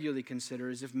regularly consider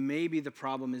is if maybe the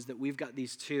problem is that we've got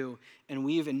these two, and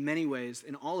we've in many ways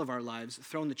in all of our lives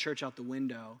thrown the church out the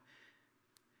window,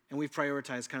 and we've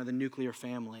prioritized kind of the nuclear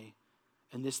family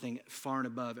and this thing far and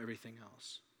above everything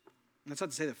else. And that's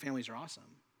not to say that families are awesome.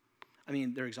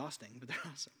 They're exhausting, but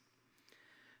they're awesome.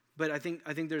 But I think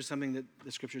there's something that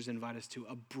the scriptures invite us to,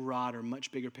 a broader,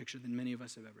 much bigger picture than many of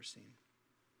us have ever seen.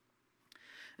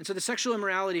 And so the sexual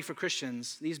immorality for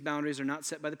Christians, these boundaries are not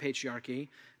set by the patriarchy,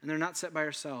 and they're not set by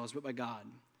ourselves, but by God,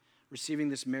 receiving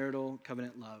this marital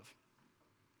covenant love.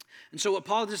 And so what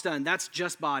Paul has done, that's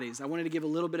just bodies. I wanted to give a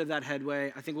little bit of that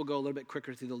headway. I think we'll go a little bit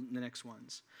quicker through the next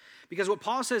ones. Because what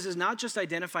Paul says is not just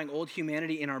identifying old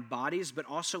humanity in our bodies, but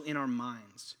also in our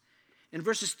minds. In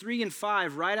verses 3 and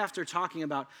 5, right after talking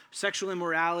about sexual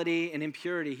immorality and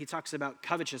impurity, he talks about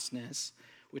covetousness,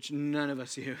 which none of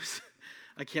us use.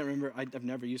 I can't remember. I've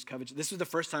never used covetousness. This was the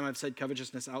first time I've said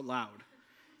covetousness out loud.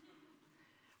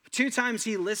 2 times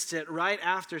he lists it right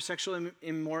after sexual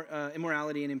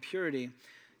immorality and impurity.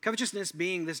 Covetousness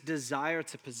being this desire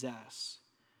to possess.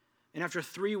 And after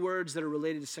 3 words that are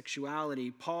related to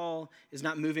sexuality, Paul is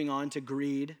not moving on to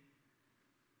greed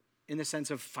in the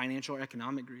sense of financial or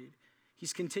economic greed.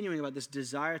 He's continuing about this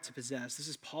desire to possess. This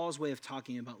is Paul's way of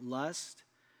talking about lust,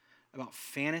 about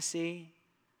fantasy,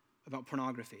 about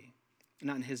pornography.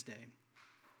 Not in his day,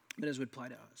 but as would apply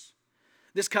to us.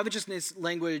 This covetousness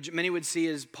language, many would see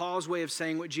as Paul's way of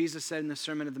saying what Jesus said in the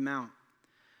Sermon on the Mount.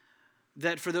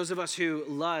 That for those of us who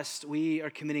lust, we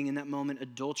are committing in that moment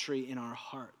adultery in our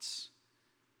hearts.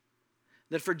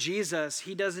 That for Jesus,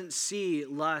 he doesn't see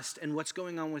lust and what's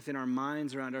going on within our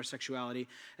minds around our sexuality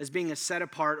as being a set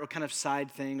apart or kind of side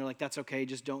thing, or like, that's okay,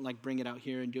 just don't like bring it out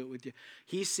here and do it with you.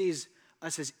 He sees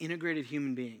us as integrated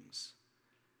human beings,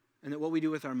 and that what we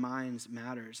do with our minds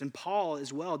matters. And Paul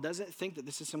as well doesn't think that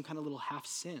this is some kind of little half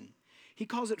sin. He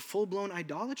calls it full-blown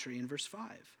idolatry in verse 5.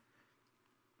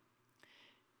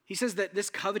 He says that this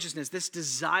covetousness, this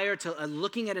desire to,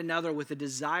 looking at another with a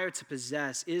desire to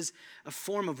possess, is a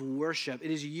form of worship. It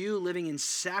is you living in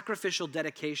sacrificial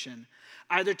dedication,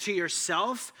 either to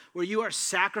yourself, where you are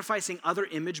sacrificing other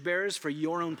image bearers for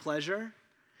your own pleasure,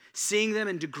 seeing them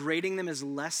and degrading them as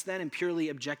less than and purely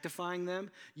objectifying them.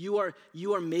 You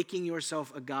are making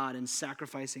yourself a god and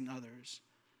sacrificing others.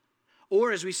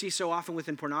 Or, as we see so often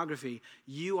within pornography,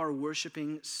 you are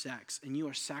worshiping sex and you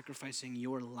are sacrificing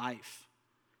your life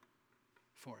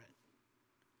for it.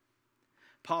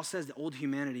 Paul says the old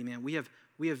humanity, man, we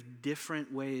have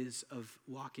different ways of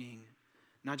walking,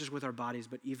 not just with our bodies,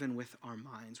 but even with our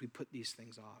minds. We put these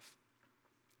things off.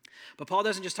 But Paul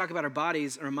doesn't just talk about our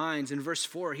bodies or our minds. In verse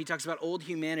 4, he talks about old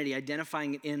humanity,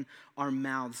 identifying it in our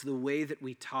mouths, the way that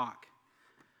we talk.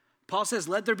 Paul says,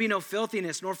 let there be no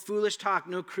filthiness, nor foolish talk,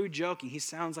 no crude joking. He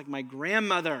sounds like my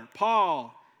grandmother.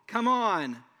 Paul, come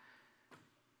on.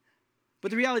 But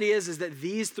the reality is that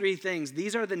these three things,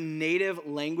 these are the native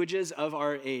languages of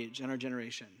our age and our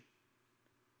generation.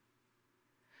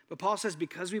 But Paul says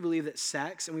because we believe that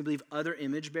sex and we believe other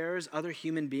image bearers, other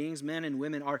human beings, men and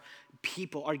women, are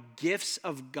people, are gifts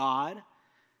of God,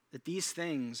 that these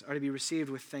things are to be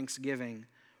received with thanksgiving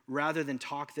rather than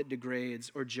talk that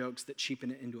degrades or jokes that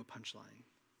cheapen it into a punchline.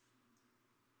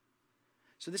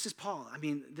 So this is Paul. I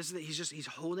mean, he's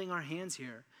holding our hands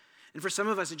here. And for some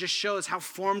of us, it just shows how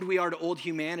formed we are to old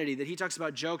humanity, that he talks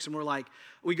about jokes and we're like,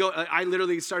 I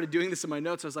literally started doing this in my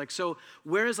notes. I was like, so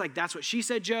where is like, that's what she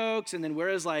said jokes? And then where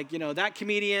is like, that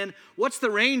comedian? What's the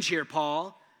range here,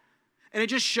 Paul? And it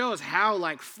just shows how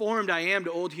like formed I am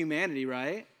to old humanity,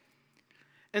 right?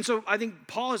 And so I think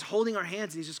Paul is holding our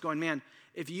hands and he's just going, man,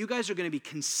 if you guys are going to be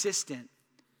consistent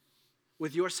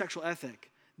with your sexual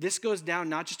ethic, this goes down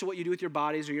not just to what you do with your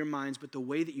bodies or your minds, but the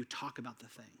way that you talk about the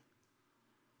thing.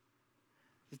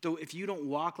 If you don't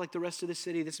walk like the rest of the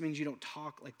city, this means you don't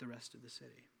talk like the rest of the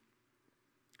city.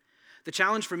 The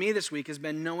challenge for me this week has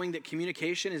been knowing that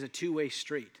communication is a two-way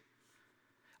street.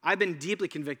 I've been deeply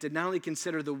convicted, not only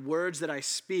consider the words that I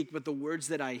speak, but the words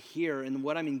that I hear and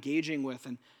what I'm engaging with.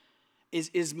 And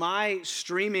is my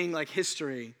streaming like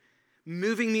history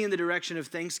moving me in the direction of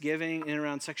thanksgiving and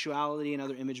around sexuality and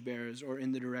other image bearers, or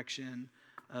in the direction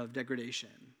of degradation?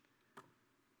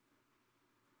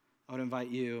 I would invite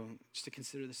you just to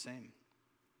consider the same.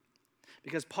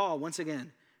 Because Paul, once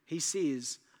again, he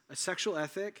sees a sexual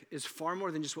ethic is far more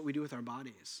than just what we do with our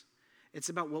bodies. It's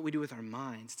about what we do with our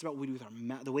minds. It's about what we do with our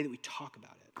mouth, the way that we talk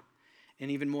about it.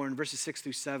 And even more in verses 6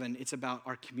 through 7, it's about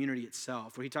our community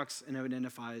itself, where he talks and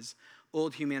identifies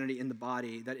old humanity in the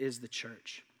body, that is the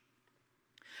church.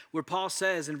 Where Paul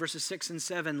says in verses 6 and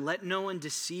 7, let no one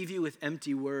deceive you with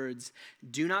empty words.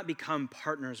 Do not become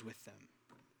partners with them.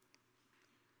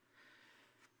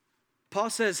 Paul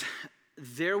says,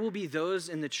 there will be those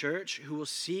in the church who will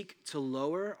seek to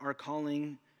lower our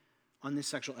calling on this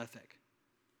sexual ethic.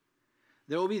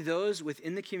 There will be those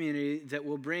within the community that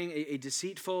will bring a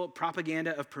deceitful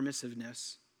propaganda of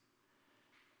permissiveness,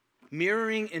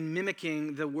 mirroring and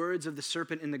mimicking the words of the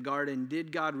serpent in the garden.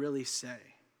 Did God really say?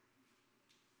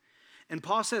 And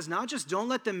Paul says, not just don't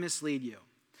let them mislead you.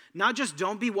 Not just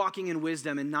don't be walking in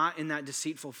wisdom and not in that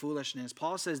deceitful foolishness.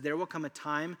 Paul says there will come a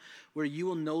time where you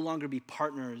will no longer be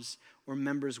partners or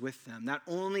members with them. That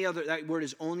word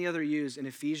is only other used in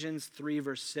Ephesians 3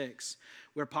 verse 6,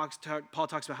 where Paul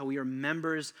talks about how we are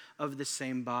members of the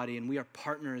same body and we are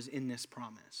partners in this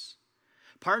promise.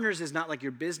 Partners is not like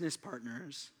your business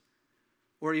partners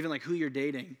or even like who you're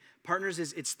dating. Partners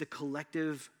it's the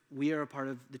collective, we are a part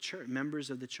of the church, members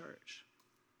of the church.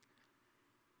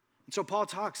 And so Paul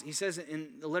talks, he says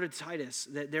in the letter to Titus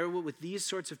that there will, with these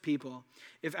sorts of people,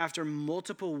 if after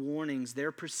multiple warnings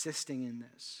they're persisting in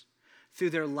this, through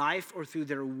their life or through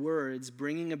their words,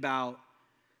 bringing about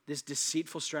this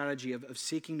deceitful strategy of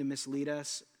seeking to mislead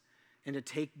us and to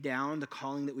take down the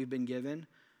calling that we've been given,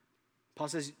 Paul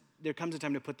says there comes a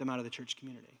time to put them out of the church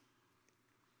community.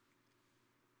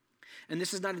 And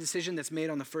this is not a decision that's made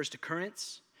on the first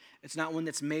occurrence. It's not one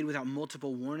that's made without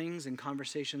multiple warnings and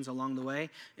conversations along the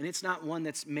way. And it's not one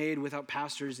that's made without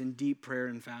pastors in deep prayer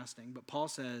and fasting. But Paul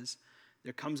says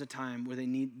there comes a time where they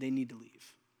need to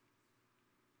leave.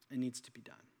 It needs to be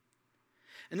done.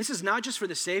 And this is not just for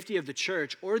the safety of the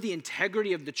church or the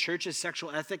integrity of the church's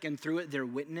sexual ethic and through it their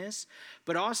witness,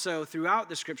 but also throughout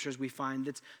the scriptures we find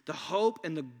that the hope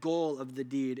and the goal of the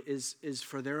deed is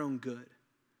for their own good.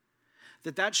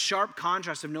 That sharp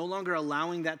contrast of no longer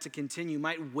allowing that to continue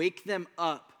might wake them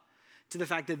up to the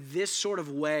fact that this sort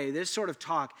of way, this sort of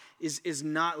talk is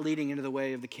not leading into the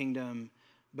way of the kingdom,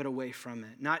 but away from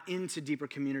it. Not into deeper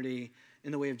community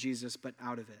in the way of Jesus, but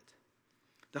out of it.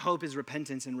 The hope is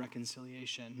repentance and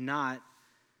reconciliation, not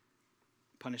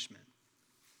punishment.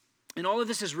 And all of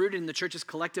this is rooted in the church's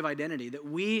collective identity, that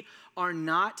we are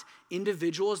not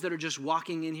individuals that are just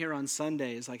walking in here on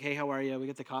Sundays, like, hey, how are you? We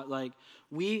get the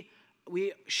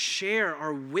we share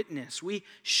our witness. We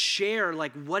share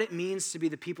like what it means to be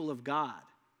the people of God.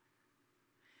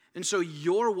 And so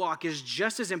your walk is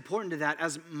just as important to that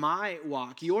as my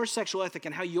walk. Your sexual ethic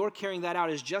and how you're carrying that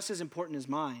out is just as important as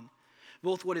mine.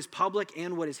 Both what is public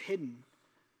and what is hidden.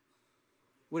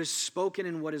 What is spoken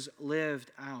and what is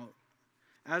lived out.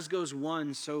 As goes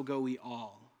one, so go we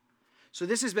all. So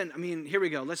this has been, here we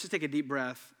go. Let's just take a deep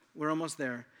breath. We're almost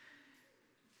there.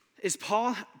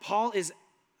 Paul is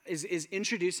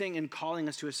introducing and calling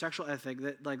us to a sexual ethic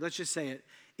that, like, let's just say it,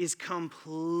 is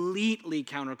completely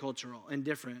countercultural and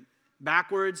different.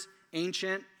 Backwards,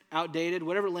 ancient, outdated,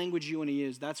 whatever language you want to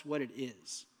use, that's what it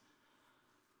is.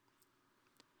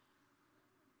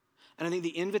 And I think the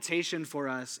invitation for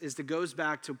us goes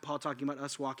back to Paul talking about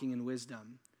us walking in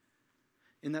wisdom.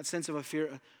 In that sense of a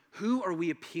fear, who are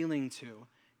we appealing to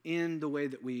in the way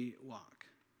that we walk?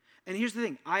 And here's the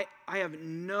thing, I have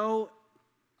no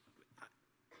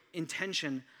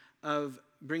intention of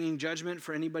bringing judgment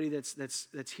for anybody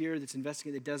that's here, that's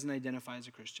investigating, that doesn't identify as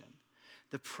a Christian.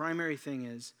 The primary thing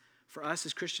is, for us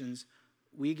as Christians,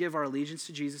 we give our allegiance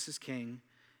to Jesus as King,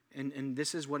 and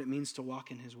this is what it means to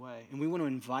walk in his way. And we want to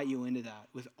invite you into that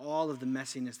with all of the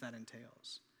messiness that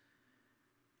entails.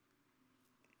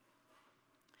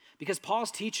 Because Paul's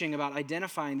teaching about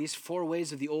identifying these 4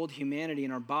 ways of the old humanity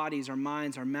in our bodies, our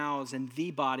minds, our mouths, and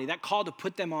the body, that call to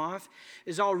put them off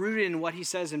is all rooted in what he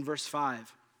says in verse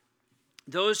 5.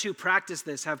 Those who practice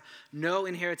this have no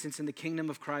inheritance in the kingdom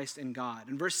of Christ and God.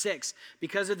 In verse 6,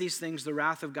 because of these things, the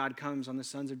wrath of God comes on the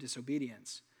sons of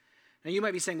disobedience. Now you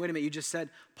might be saying, wait a minute, you just said,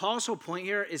 Paul's whole point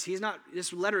here is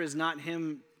this letter is not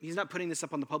him, he's not putting this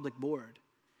up on the public board.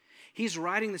 He's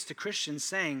writing this to Christians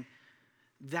saying,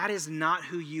 that is not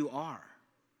who you are.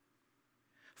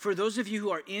 For those of you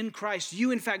who are in Christ, you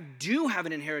in fact do have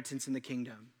an inheritance in the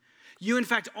kingdom. You in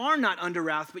fact are not under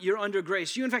wrath, but you're under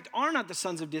grace. You in fact are not the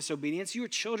sons of disobedience, you are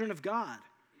children of God.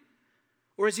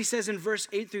 Or as he says in verse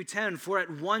 8 through 10, for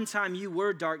at one time you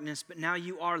were darkness, but now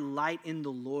you are light in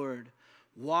the Lord.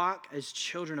 Walk as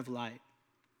children of light.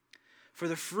 For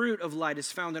the fruit of light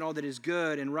is found in all that is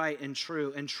good and right and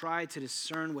true, and try to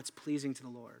discern what's pleasing to the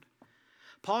Lord.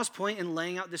 Paul's point in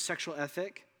laying out this sexual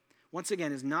ethic, once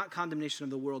again, is not condemnation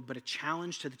of the world, but a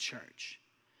challenge to the church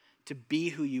to be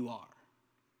who you are.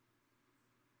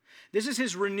 This is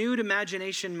his renewed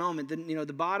imagination moment,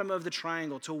 the bottom of the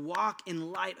triangle, to walk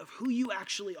in light of who you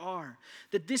actually are.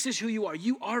 That this is who you are.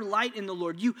 You are light in the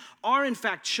Lord. You are, in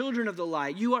fact, children of the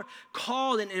light. You are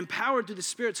called and empowered through the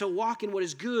Spirit to walk in what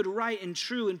is good, right, and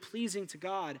true, and pleasing to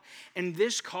God. And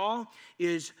this call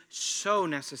is so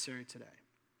necessary today.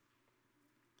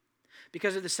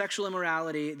 Because of the sexual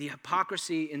immorality, the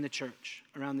hypocrisy in the church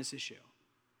around this issue.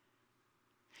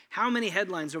 How many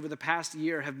headlines over the past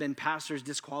year have been pastors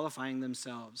disqualifying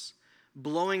themselves,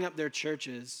 blowing up their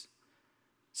churches,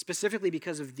 specifically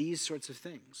because of these sorts of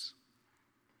things?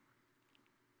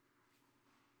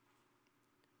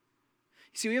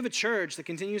 You see, we have a church that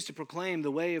continues to proclaim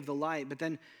the way of the light, but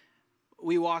then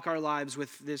we walk our lives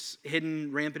with this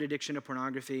hidden, rampant addiction to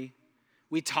pornography.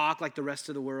 We talk like the rest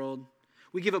of the world.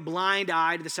 We give a blind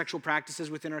eye to the sexual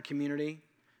practices within our community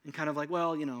and kind of like,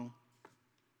 well,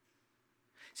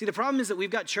 See, the problem is that we've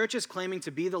got churches claiming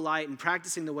to be the light and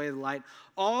practicing the way of the light,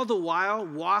 all the while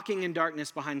walking in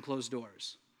darkness behind closed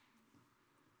doors.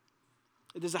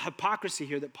 There's a hypocrisy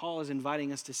here that Paul is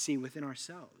inviting us to see within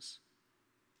ourselves.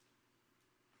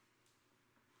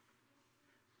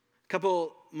 A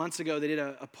couple months ago, they did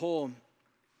a poll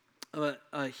of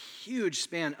a huge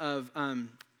span of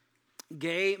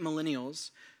gay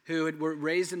millennials who were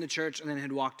raised in the church and then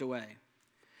had walked away.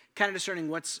 Kind of discerning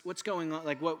what's going on,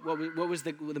 like what was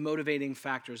the motivating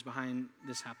factors behind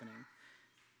this happening.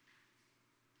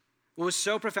 What was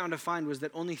so profound to find was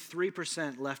that only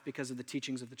 3% left because of the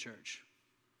teachings of the church,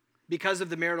 because of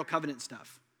the marital covenant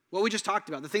stuff. What we just talked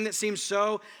about, the thing that seems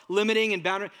so limiting and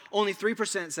boundary, only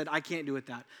 3% said, I can't do it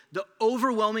that. The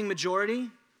overwhelming majority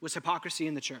was hypocrisy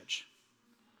in the church.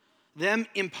 them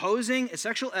imposing a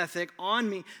sexual ethic on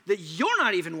me that you're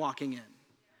not even walking in.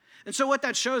 And so what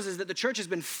that shows is that the church has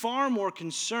been far more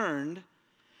concerned,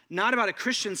 not about a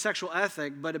Christian sexual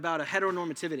ethic, but about a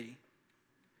heteronormativity,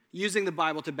 using the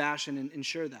Bible to bash and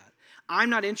ensure that. I'm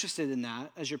not interested in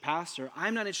that as your pastor.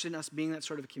 I'm not interested in us being that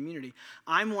sort of a community.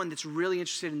 I'm one that's really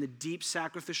interested in the deep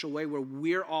sacrificial way where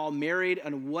we're all married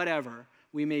and whatever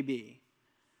we may be,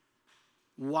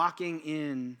 walking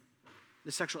in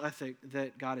the sexual ethic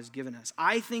that God has given us.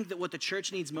 I think that what the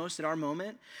church needs most at our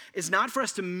moment is not for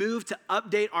us to move to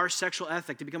update our sexual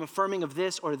ethic, to become affirming of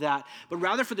this or that, but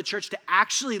rather for the church to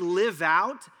actually live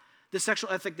out the sexual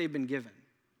ethic they've been given.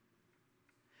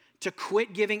 To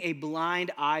quit giving a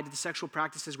blind eye to the sexual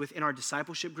practices within our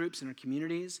discipleship groups and our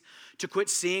communities. To quit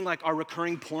seeing like our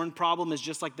recurring porn problem as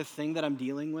just like the thing that I'm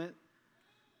dealing with.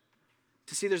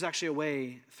 To see there's actually a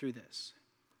way through this.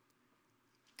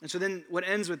 And so then what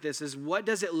ends with this is, what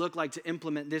does it look like to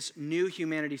implement this new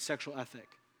humanity sexual ethic?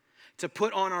 To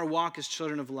put on our walk as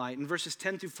children of light. In verses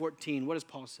 10 through 14, what does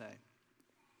Paul say?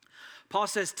 Paul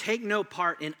says, take no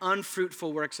part in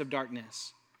unfruitful works of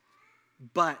darkness,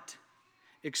 but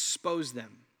expose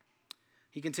them.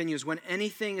 He continues, when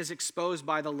anything is exposed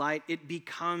by the light, it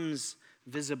becomes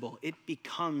visible. It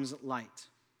becomes light.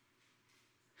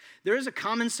 There is a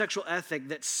common sexual ethic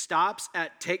that stops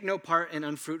at take no part in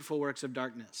unfruitful works of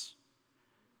darkness.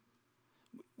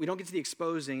 We don't get to the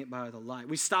exposing it by the light.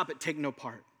 We stop at take no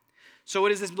part. So what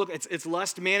does this look like? It's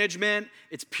lust management.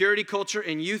 It's purity culture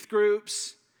in youth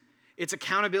groups. It's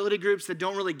accountability groups that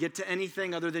don't really get to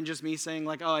anything other than just me saying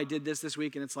like, oh, I did this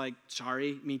week, and it's like,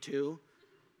 sorry, me too.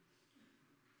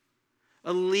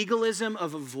 A legalism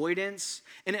of avoidance,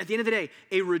 and at the end of the day,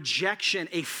 a rejection,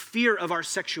 a fear of our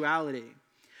sexuality.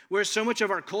 Where so much of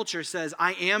our culture says,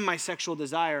 I am my sexual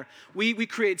desire, we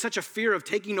create such a fear of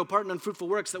taking no part in unfruitful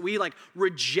works that we like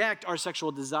reject our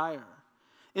sexual desire.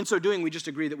 In so doing, we just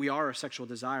agree that we are our sexual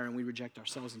desire and we reject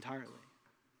ourselves entirely.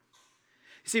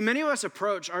 You see, many of us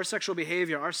approach our sexual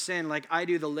behavior, our sin, like I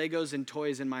do the Legos and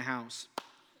toys in my house.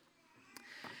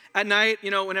 At night,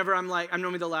 whenever I'm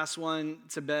normally the last one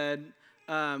to bed.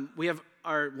 We have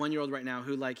our 1-year-old right now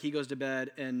who he goes to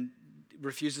bed and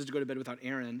refuses to go to bed without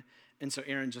Aaron. And so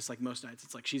Aaron, just like most nights,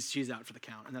 it's like she's out for the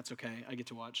count, and that's okay. I get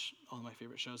to watch all of my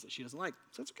favorite shows that she doesn't like,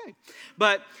 so that's okay.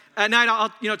 But at night,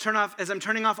 I'll turn off, as I'm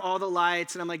turning off all the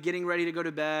lights, and I'm getting ready to go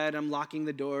to bed, I'm locking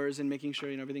the doors and making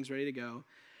sure everything's ready to go.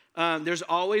 There's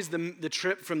always the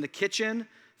trip from the kitchen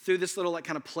through this little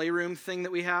kind of playroom thing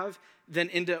that we have, then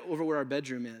over where our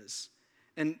bedroom is.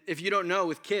 And if you don't know,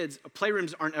 with kids,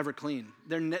 playrooms aren't ever clean.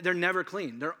 They're never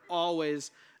clean. They're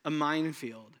always a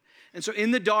minefield. And so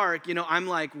in the dark,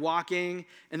 I'm walking,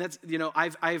 and that's,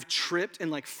 I've tripped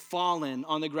and fallen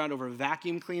on the ground over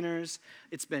vacuum cleaners.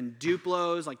 It's been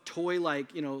Duplos, toy,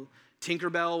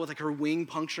 Tinkerbell with her wing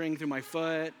puncturing through my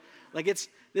foot. This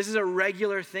is a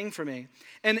regular thing for me.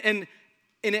 And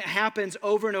it happens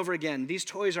over and over again. These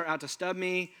toys are out to stub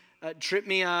me, trip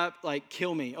me up,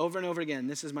 kill me over and over again.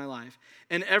 This is my life.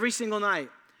 And every single night,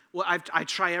 I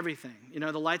try everything.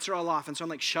 The lights are all off, and so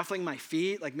I'm shuffling my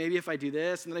feet, maybe if I do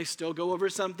this, and then I still go over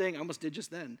something. I almost did just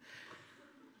then.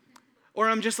 Or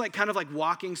I'm just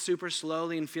walking super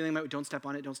slowly and feeling don't step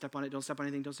on it, don't step on it, don't step on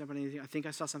anything, don't step on anything. I think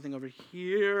I saw something over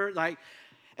here.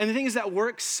 And the thing is that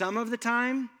works some of the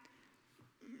time.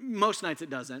 Most nights it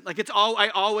doesn't.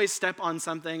 I always step on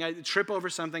something. I trip over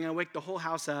something. I wake the whole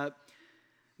house up.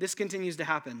 This continues to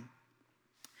happen.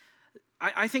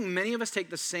 I think many of us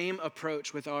take the same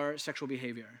approach with our sexual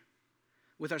behavior,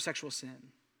 with our sexual sin.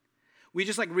 We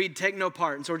just read, take no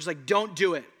part. And so we're just don't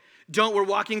do it. We're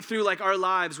walking through our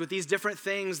lives with these different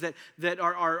things that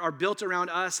are built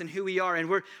around us and who we are. And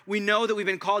we know that we've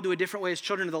been called to a different way as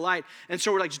children of the light. And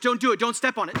so we're just don't do it. Don't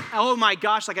step on it. Oh my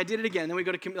gosh, I did it again. And then we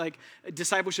go to a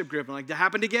discipleship group and that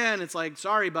happened again. It's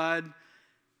sorry, bud.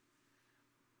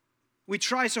 We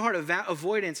try so hard,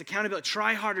 avoidance, accountability,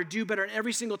 try harder, do better, and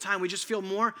every single time we just feel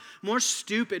more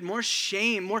stupid, more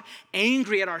shame, more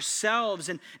angry at ourselves,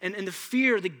 and the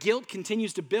fear, the guilt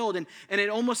continues to build, and it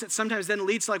almost sometimes then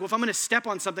leads to if I'm going to step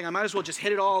on something, I might as well just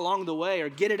hit it all along the way or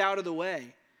get it out of the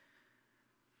way.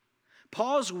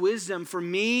 Paul's wisdom for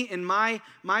me in my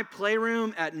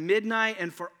playroom at midnight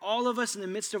and for all of us in the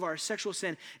midst of our sexual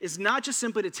sin is not just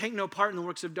simply to take no part in the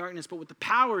works of darkness, but what the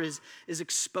power is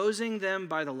exposing them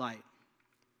by the light.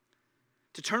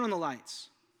 To turn on the lights,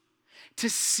 to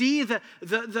see the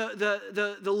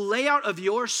layout of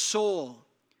your soul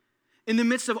in the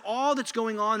midst of all that's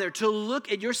going on there, to look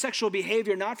at your sexual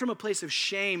behavior not from a place of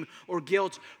shame or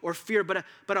guilt or fear, but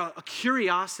a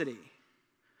curiosity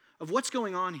of what's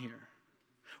going on here.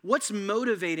 What's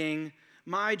motivating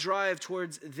my drive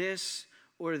towards this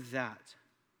or that.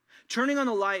 Turning on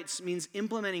the lights means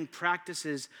implementing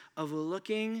practices of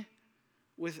looking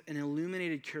with an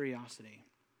illuminated curiosity.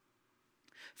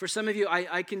 For some of you,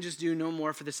 I can just do no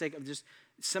more for the sake of just,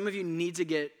 some of you need to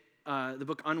get the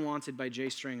book Unwanted by Jay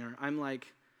Stringer. I'm like,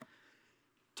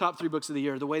 top 3 books of the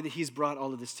year. The way that he's brought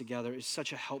all of this together is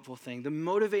such a helpful thing. The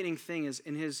motivating thing is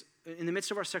in the midst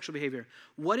of our sexual behavior,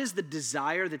 what is the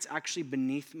desire that's actually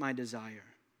beneath my desire?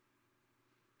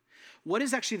 What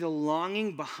is actually the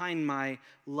longing behind my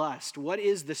lust? What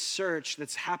is the search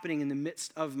that's happening in the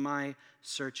midst of my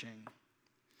searching?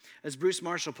 As Bruce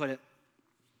Marshall put it,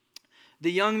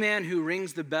 the young man who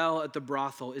rings the bell at the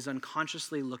brothel is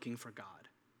unconsciously looking for God.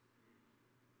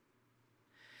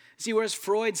 See, whereas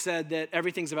Freud said that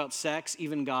everything's about sex,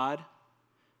 even God,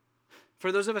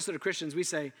 for those of us that are Christians, we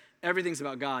say everything's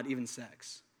about God, even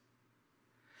sex.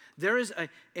 There is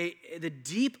the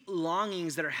deep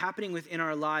longings that are happening within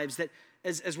our lives that,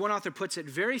 as one author puts it,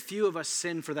 very few of us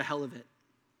sin for the hell of it.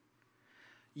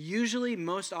 Usually,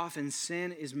 most often,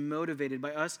 sin is motivated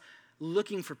by us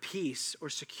looking for peace or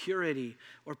security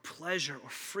or pleasure or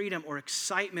freedom or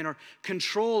excitement or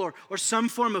control or some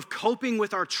form of coping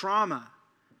with our trauma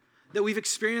that we've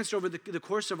experienced over the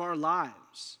course of our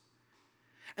lives.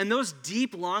 And those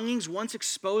deep longings, once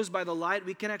exposed by the light,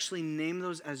 we can actually name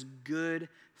those as good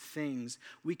things.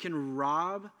 We can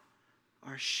rob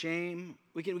our shame.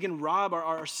 We can rob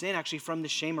our sin actually from the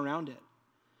shame around it.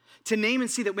 To name and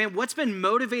see that, man, what's been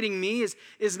motivating me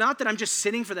is not that I'm just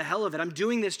sinning for the hell of it. I'm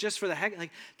doing this just for the heck.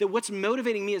 Like that, what's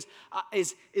motivating me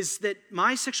is that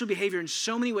my sexual behavior in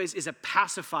so many ways is a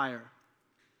pacifier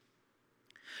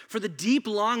for the deep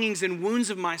longings and wounds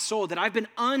of my soul that I've been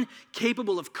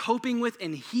incapable of coping with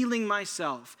and healing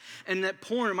myself. And that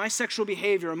porn, or my sexual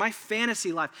behavior, or my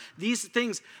fantasy life, these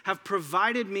things have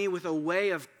provided me with a way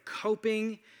of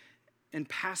coping and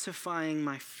pacifying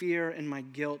my fear and my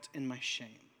guilt and my shame.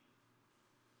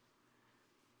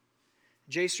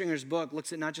 Jay Stringer's book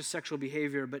looks at not just sexual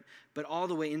behavior, but all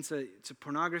the way into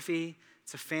pornography,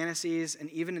 to fantasies, and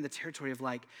even in the territory of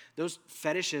like those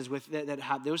fetishes that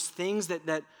have those things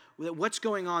that what's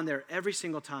going on there every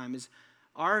single time is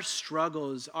our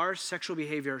struggles, our sexual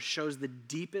behavior shows the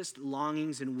deepest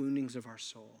longings and woundings of our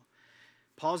soul.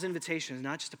 Paul's invitation is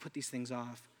not just to put these things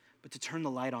off, but to turn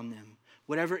the light on them.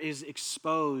 Whatever is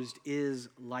exposed is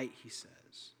light, he says.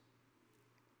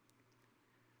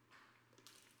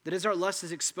 That as our lust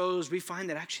is exposed, we find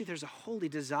that actually there's a holy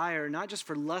desire, not just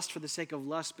for lust for the sake of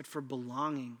lust, but for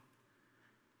belonging.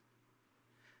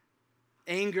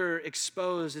 Anger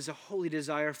exposed is a holy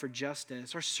desire for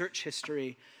justice. Our search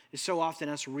history is so often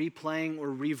us replaying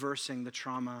or reversing the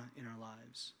trauma in our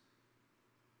lives.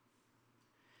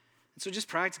 And so just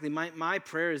practically, my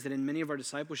prayer is that in many of our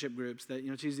discipleship groups, that,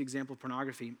 to use the example of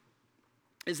pornography,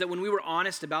 is that when we were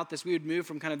honest about this, we would move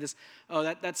from kind of this, oh,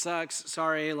 that sucks,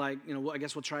 sorry, I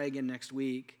guess we'll try again next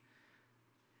week,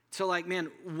 to like,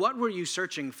 man, what were you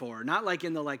searching for? Not like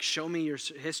in the show me your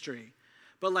history,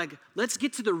 but like, let's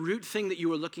get to the root thing that you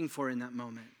were looking for in that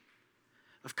moment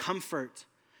of comfort,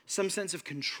 some sense of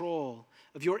control,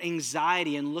 of your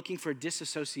anxiety and looking for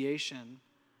disassociation.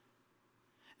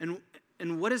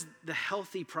 And what is the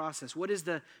healthy process? What is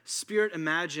the Spirit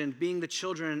imagined being the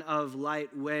children of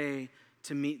light way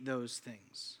to meet those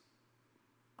things?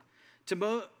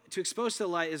 To expose to the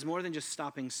light is more than just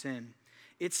stopping sin.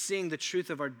 It's seeing the truth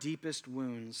of our deepest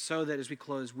wounds so that as we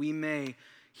close, we may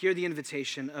hear the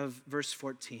invitation of verse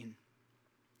 14,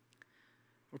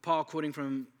 where Paul, quoting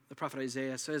from the prophet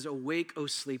Isaiah, says, "Awake, O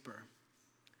sleeper,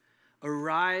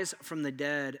 arise from the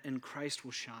dead, and Christ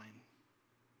will shine."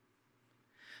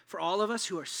 For all of us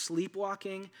who are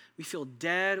sleepwalking, we feel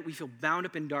dead, we feel bound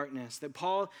up in darkness. That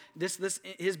Paul,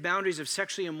 his boundaries of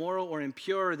sexually immoral or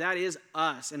impure, that is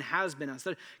us and has been us.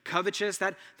 That covetous,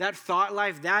 that thought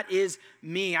life, that is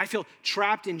me. I feel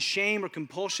trapped in shame or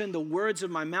compulsion, the words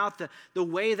of my mouth, the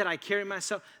way that I carry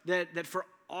myself, that for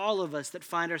all of us that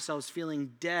find ourselves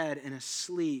feeling dead and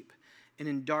asleep and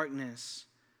in darkness,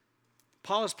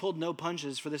 Paul has pulled no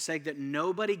punches for the sake that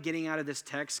nobody getting out of this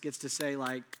text gets to say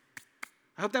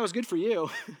I hope that was good for you.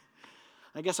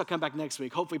 I guess I'll come back next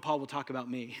week. Hopefully Paul will talk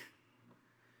about me.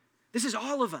 This is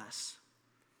all of us.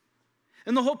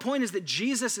 And the whole point is that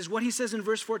Jesus is what he says in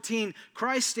verse 14.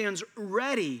 Christ stands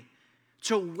ready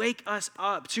to wake us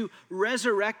up, to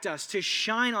resurrect us, to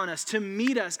shine on us, to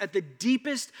meet us at the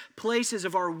deepest places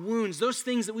of our wounds, those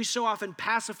things that we so often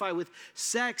pacify with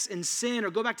sex and sin or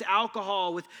go back to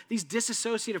alcohol with these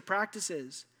disassociative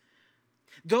practices.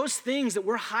 Those things that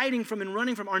we're hiding from and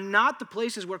running from are not the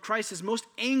places where Christ is most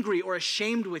angry or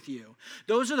ashamed with you.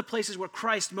 Those are the places where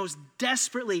Christ most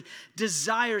desperately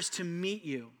desires to meet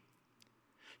you,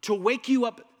 to wake you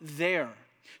up there,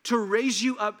 to raise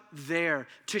you up there,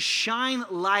 to shine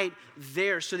light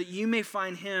there so that you may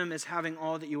find him as having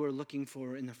all that you were looking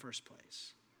for in the first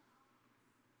place.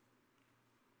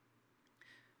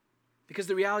 Because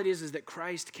the reality is that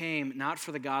Christ came not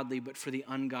for the godly, but for the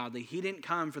ungodly. He didn't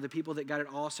come for the people that got it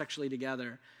all sexually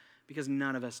together, because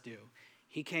none of us do.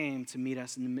 He came to meet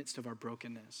us in the midst of our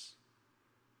brokenness.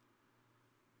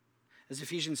 As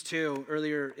Ephesians 2,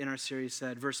 earlier in our series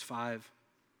said, verse 5,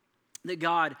 that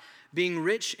God, being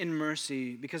rich in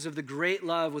mercy because of the great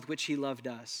love with which he loved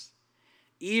us,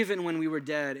 even when we were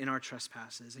dead in our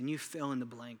trespasses, and you fill in the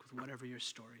blank with whatever your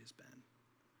story has been.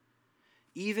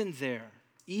 Even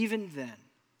then,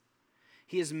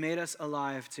 he has made us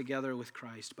alive together with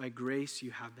Christ. By grace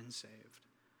you have been saved.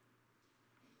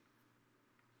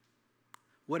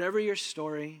 Whatever your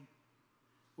story,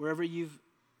 wherever you've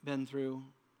been through,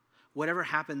 whatever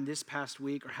happened this past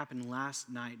week or happened last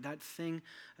night, that thing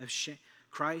of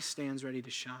Christ stands ready to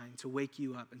shine, to wake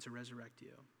you up and to resurrect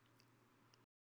you.